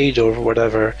arcade or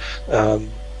whatever,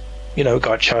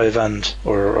 gacha event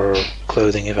or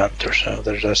clothing event or so.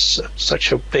 There's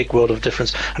such a big world of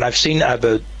difference, and I've seen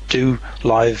Abba do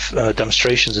live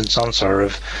demonstrations in Sansar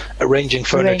of arranging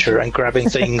furniture and grabbing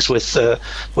things with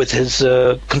his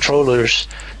controllers.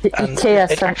 The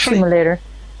IKEA simulator.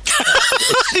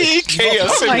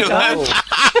 Chaos Oh my Simulant.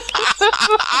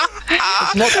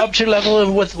 It's not up to level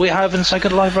of what we have in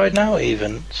Second Life right now,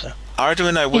 even. So.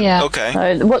 Arduin, I would. Yeah. Okay.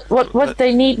 What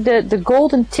they need, the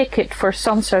golden ticket for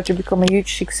Sunstar to become a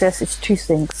huge success is two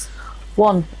things.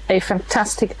 One, a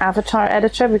fantastic avatar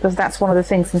editor, because that's one of the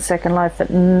things in Second Life that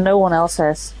no one else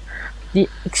has. The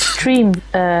extreme,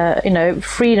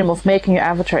 freedom of making your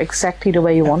avatar exactly the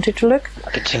way you want it to look,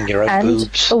 Getting your own and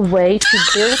boobs. a way to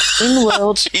build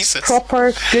in-world Jesus.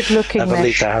 proper, good-looking Never leave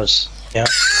mesh. the house. Yeah.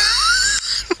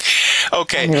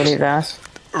 Okay. Nearly that.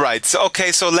 Right. So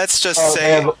let's just Oh,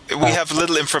 say they we have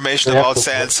little information they have about to-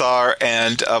 Sansar,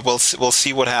 and we'll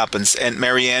see what happens. And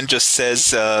Marianne just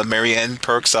says, Marianne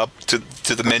perks up to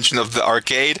the mention of the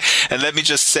arcade. And let me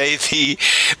just say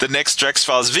the next Drax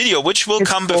Files video, which will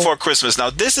come before Christmas. Now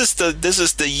this is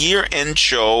the year-end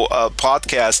show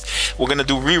podcast. We're gonna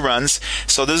do reruns.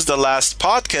 So this is the last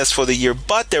podcast for the year,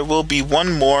 but there will be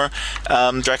one more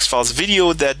Drax Files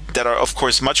video that are of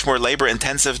course much more labor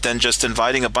intensive than just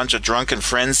inviting a bunch of drunken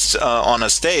friends on a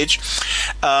stage.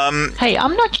 Hey,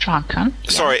 I'm not drunken.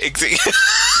 Sorry,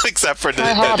 except for the.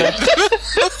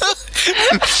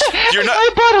 You're not. My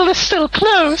bottle is still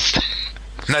closed.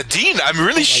 Nadine, I'm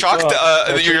really shocked.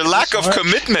 God. Your lack of Much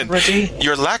commitment. already?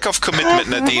 Your lack of commitment,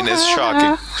 Nadine, is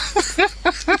shocking.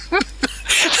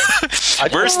 I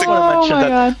Where's just the- want to mention my that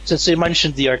God. since you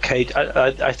mentioned the arcade,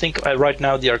 I think right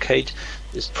now the arcade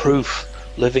is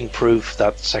living proof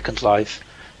that Second Life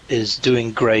is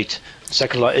doing great.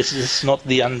 Second Life, it's not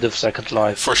the end of Second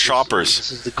Life. For shoppers.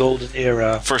 This is the golden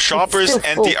era. For shoppers still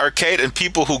and full. the arcade and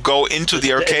people who go into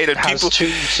the arcade it and has people. 2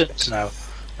 sims now.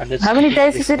 And it's How many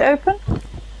days is it open?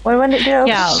 When did it open?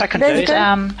 Yeah, Second days day.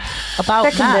 ago? About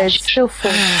Second day, match. it's still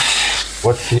full.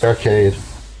 What's the arcade?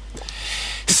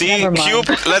 See, Never mind.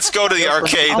 Cube, let's go to the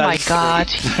arcade. Oh my god.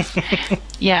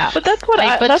 Yeah. But that's what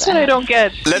Like, but, that's what I don't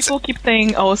get. let's- People keep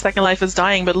saying, "Oh, Second Life is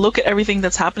dying," but look at everything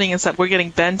that's happening. Is that we're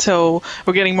getting bento,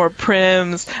 we're getting more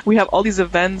prims, we have all these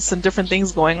events and different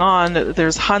things going on.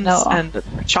 There's hunts No. and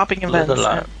shopping events. Little,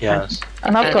 and- yes.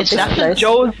 And I've got It's this definitely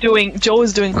place. Joe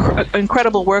is doing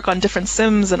incredible work on different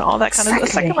sims and all that kind of stuff.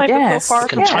 Exactly, Second Life yes. is so far You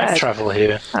can time ahead. travel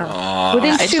here.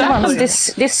 Within 2 Exactly.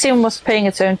 months, this sim was paying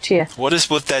its own tier. What is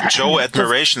with that Joe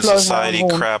Admiration blows my Society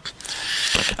horn. crap?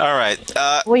 All right.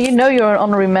 Well, you know you're an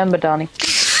honorary member, Donnie.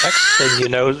 Next thing you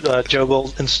know, Joe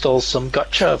will install some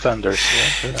gotcha vendors.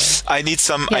 Yeah, you know. I need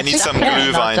some. Yeah, I need some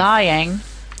definitely not glühwein. dying.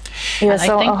 Yes, I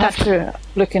I'll think have to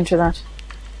look into that.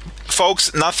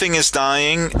 Folks, nothing is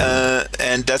dying,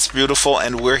 and that's beautiful.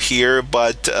 And we're here,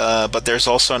 but there's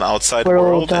also an outside We're all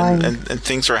world, and, dying. and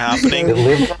things are happening. It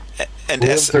lives, And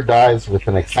lives or dies with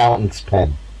an accountant's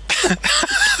pen.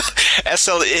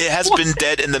 SL it has been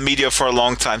dead in the media for a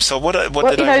long time. So what Well,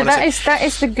 did you I know, want to say? that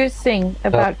is the good thing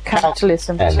about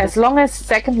capitalism. and- As long as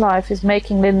Second Life is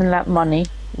making Linden Lab money,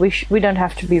 we don't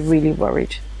have to be really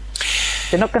worried.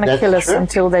 They're not going to That's kill us true.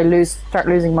 until they start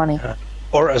losing money.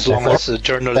 Or as long Yes, as the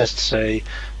journalists say,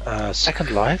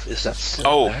 Second Life, is that still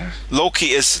Oh, there?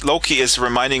 Loki is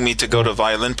reminding me to go to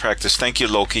violin practice. Thank you,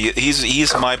 Loki.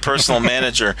 He's my personal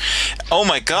manager. Oh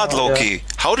my God, Loki!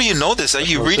 How do you know this? Are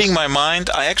you reading my mind?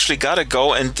 I actually gotta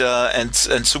go and Well,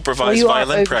 supervise you are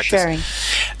violin practice. oversharing.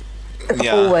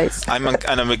 Yeah, Always. I'm an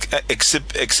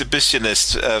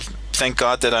exhibitionist. Thank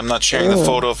God that I'm not sharing the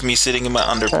photo of me sitting in my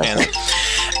underpants.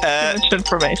 Too much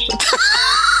information.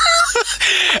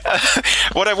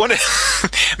 What I want to,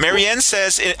 Marianne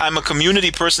says, I'm a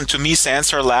community person. To me,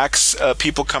 Sansar lacks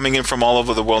people coming in from all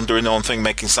over the world doing their own thing,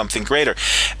 making something greater.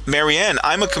 Marianne,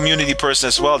 I'm a community person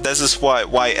as well. This is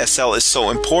why SL is so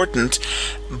important.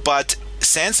 But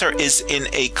Sansar is in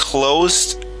a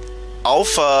closed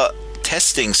alpha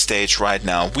testing stage right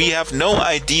now. We have no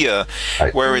idea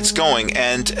where it's going,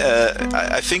 and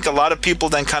I think a lot of people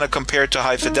then kind of compare it to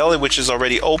High Fidelity, which is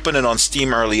already open and on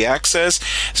Steam Early Access.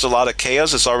 There's a lot of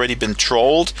chaos. It's already been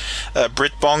trolled.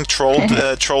 Britbong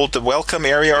trolled the welcome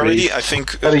area already. I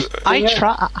think I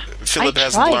Philip I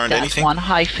hasn't tried learned that anything. one,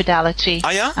 High Fidelity,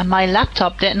 Ah, yeah? and my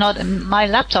laptop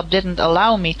didn't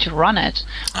allow me to run it.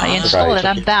 I installed it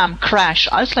and bam, crash.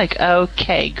 I was like,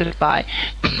 okay, goodbye.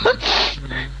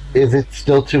 Is it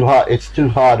still too hot? It's too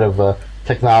hot of a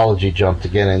technology jump to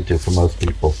get into for most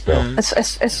people still. From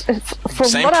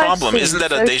Same what I've problem. seen Isn't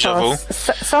that a so déjà vu?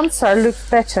 far, Sansar looks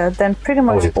better than pretty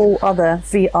much yeah. all other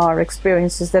VR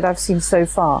experiences that I've seen so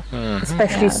far, especially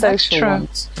Yeah, that's social true.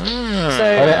 ones. So,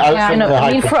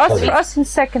 I think for the us in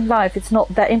Second Life, it's not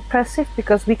that impressive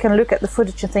because we can look at the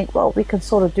footage and think, well, we can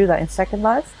sort of do that in Second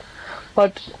Life.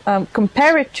 But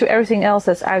compare it to everything else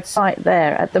that's outside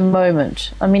there at the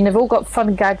moment. I mean, they've all got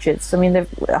fun gadgets. I mean,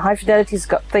 High Fidelity's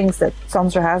got things that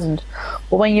Sansa hasn't.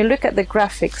 But when you look at the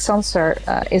graphics, Sansa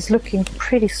is looking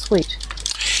pretty sweet.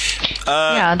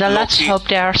 Let's hope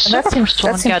their servers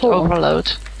don't get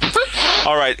overload.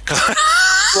 All right.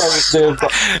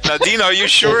 Nadine, are you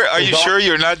sure? Are you sure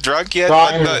you're not drunk yet?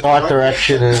 Gone in the art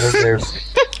direction, and there's,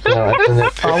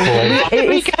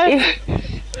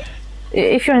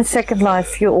 If you're in Second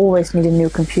Life, you always need a new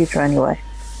computer anyway.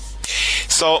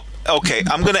 So, okay,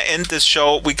 I'm gonna end this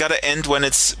show. We gotta end when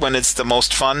it's the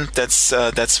most fun.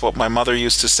 That's what my mother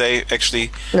used to say.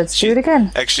 Actually, let's do it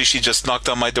again. Actually, she just knocked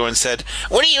on my door and said,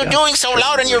 "What are you doing so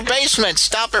loud in your basement?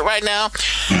 Stop it right now!"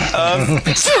 In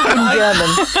German.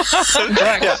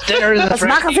 Was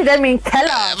machen Sie denn im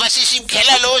Keller? Was ist im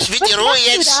Keller los? Bitte Ruhe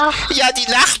jetzt. Ja, die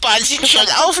Nachbarn sind schon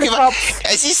aufgewacht.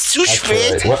 Es ist zu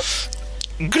spät.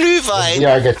 Glühwein.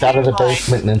 Yeah, gets out of the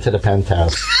basement and into the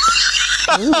penthouse.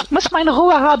 Ich muss meine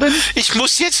Ruhe haben. Ich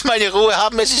muss jetzt meine Ruhe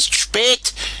haben. Es ist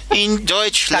spät in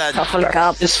Deutschland.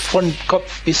 Ist von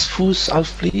Kopf bis Fuß auf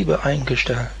Liebe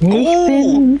eingestellt. Ich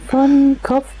bin von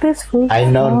Kopf bis Fuß. I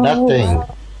know nothing.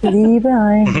 Liebe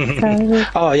eingestellt.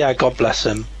 Oh yeah, God bless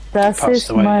him. Das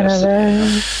ist meine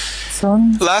Welt.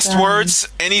 Last words.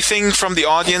 Anything from the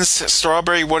audience?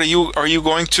 Strawberry, what are you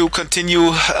going to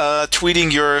continue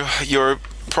tweeting your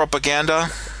propaganda?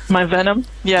 My venom?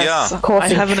 Yes. Yeah. Of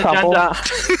course, I have an agenda.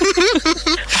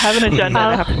 I have an agenda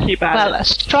I have to keep at it. Well,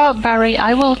 Strawberry,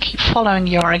 I will keep following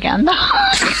your agenda.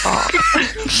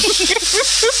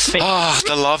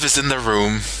 The love is in the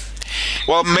room.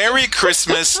 Well, Merry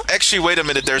Christmas. Actually, wait a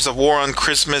minute. There's a war on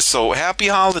Christmas, so happy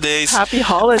holidays. Happy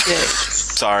holidays.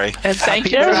 Sorry. And thank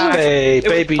Happy you. birthday, It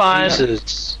was baby fun.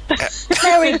 Jesus.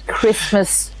 Merry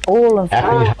Christmas, all of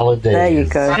Happy you. holidays. There you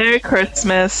go. Merry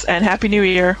Christmas and Happy New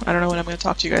Year. I don't know when I'm going to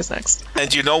talk to you guys next.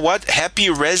 And you know what? Happy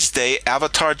Res Day,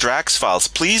 Avatar Drax Files.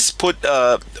 Please put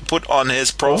on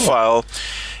his profile.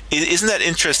 Isn't that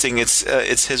interesting?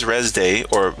 It's his Res Day,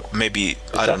 or maybe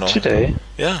I don't know. Today?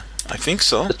 Yeah, I think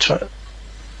so.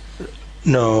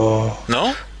 No.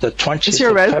 No? The 20th Is your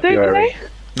of Res Day February. today?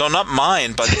 No, not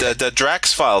mine, but the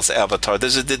Drax Files avatar.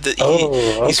 There's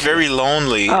he's very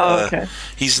lonely. Oh, okay.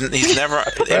 He's never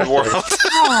in world.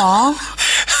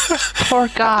 Aww. Poor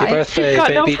guy. Happy birthday,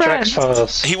 got no baby Drax friends.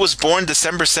 Files. He was born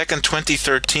December 2nd,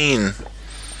 2013.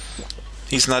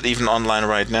 He's not even online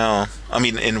right now. I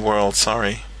mean, in world.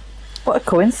 Sorry. What a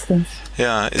coincidence.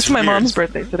 Yeah, It's my weird. mom's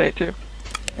birthday today, too.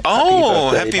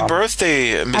 Oh, Happy happy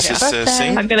birthday, Mrs. birthday.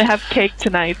 Singh. I'm going to have cake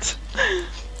tonight.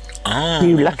 Oh.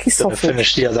 You lucky I sausage.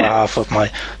 finished the other half of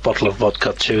my bottle of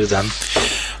vodka too then.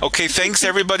 Okay, thanks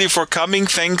everybody for coming.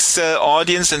 Thanks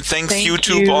audience, and thanks Thank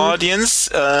YouTube you. audience.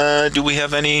 Do we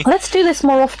have any? Let's do this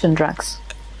more often, Drax.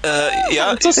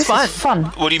 Yeah. It's just This fun. is fun.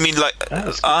 What do you mean, like?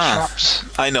 Traps.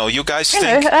 I know you guys You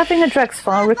think know, having a Drax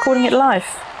file, recording it live.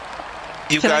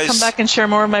 you Can I guys. come back and share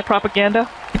more of my propaganda?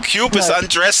 Cube is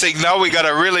undressing. Now we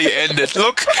gotta really end it.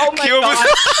 Look, Oh my Cube God.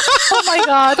 Oh my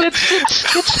god,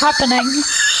 it's happening.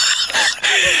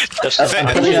 Just Thank-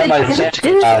 I'm putting on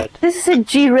my This is a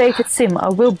G-rated sim. I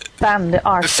will ban the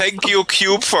art. Thank you,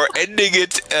 Cube, for ending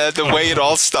it the way it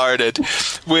all started,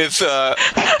 with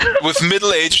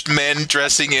middle-aged men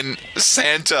dressing in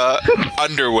Santa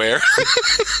underwear.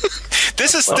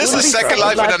 This is Second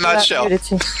Life in a nutshell.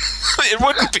 It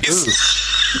wouldn't be.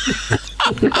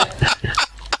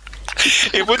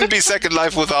 It wouldn't be Second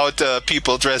Life without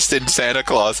people dressed in Santa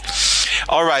Claus.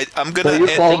 All right, I'm gonna So you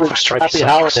called end. it Happy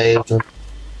Holidays. And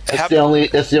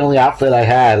it's the only outfit I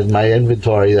had in my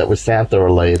inventory that was Santa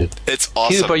related. It's Cube,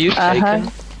 awesome. are you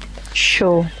taken?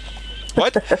 Sure.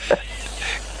 What?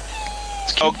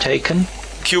 Cube taken?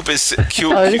 Cube is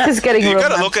Cube. Oh, this is getting You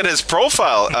gotta romantic. look at his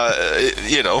profile.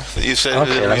 You know, you said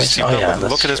Okay, let me see. Oh, yeah, look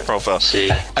that's at his true. profile. See.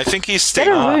 I think he's Get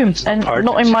staying. a room, and pardon.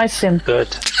 not in my sim.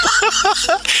 Good.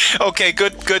 Okay,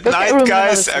 good Go get a night, room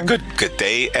guys. in another Good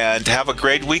day, and have a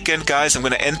great weekend, guys. I'm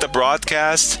gonna end the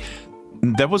broadcast.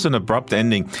 That was an abrupt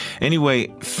ending. Anyway,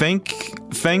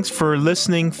 thanks for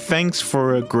listening. Thanks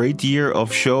for a great year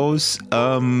of shows.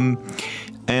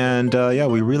 Yeah,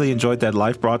 we really enjoyed that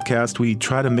live broadcast. We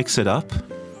try to mix it up.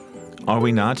 Are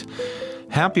we not?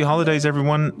 Happy holidays,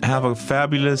 everyone. Have a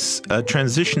fabulous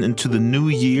transition into the new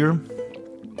year.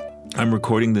 I'm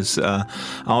recording this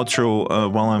outro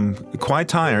while I'm quite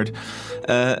tired.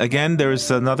 Again,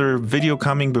 there's another video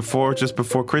coming just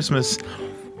before Christmas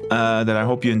that I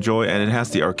hope you enjoy, and it has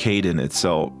the arcade in it,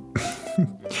 so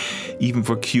even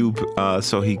for Cube,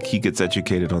 so he gets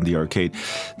educated on the arcade.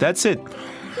 That's it.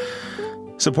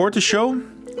 Support the show.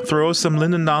 Throw us some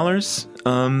Linden dollars.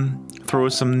 Throw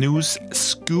us some news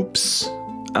scoops.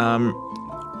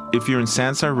 if you're in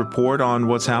Sansa, report on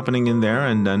what's happening in there,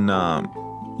 and then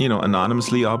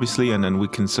anonymously, obviously, and then we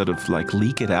can sort of like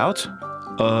leak it out.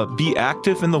 Be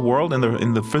active in the world,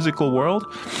 in the physical world.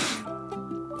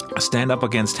 Stand up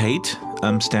against hate.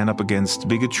 Stand up against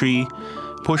bigotry.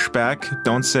 Push back.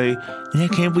 Don't say, yeah,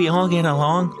 can't we all get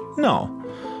along? No.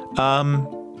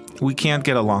 We can't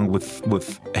get along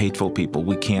with hateful people.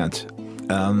 We can't.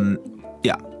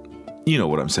 Yeah. You know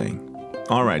what I'm saying.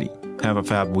 Alrighty. Have a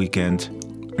fab weekend.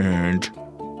 And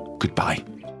goodbye.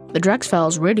 The Drax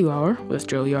Files Radio Hour with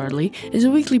Joe Yardley is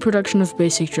a weekly production of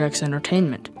Basic Drax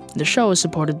Entertainment. The show is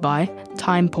supported by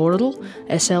Time Portal,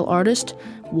 SL Artist,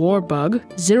 Warbug,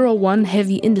 01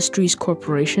 Heavy Industries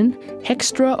Corporation,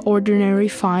 Hextraordinary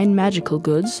Fine Magical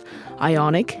Goods,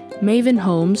 Ionic, Maven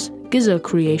Homes, Gizzo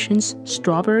Creations,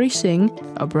 Strawberry Sing,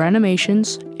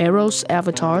 Abranimations, Eros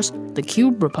Avatars, The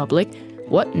Cube Republic,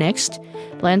 What Next,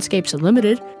 Landscapes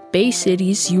Unlimited, Bay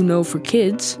Cities You Know for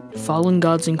Kids, Fallen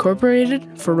Gods Incorporated,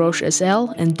 Feroce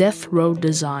SL, and Death Row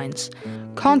Designs.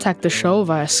 Contact the show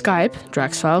via Skype,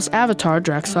 DraxFiles, Avatar,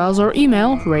 DraxFiles, or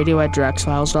email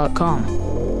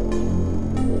radio@draxfiles.com.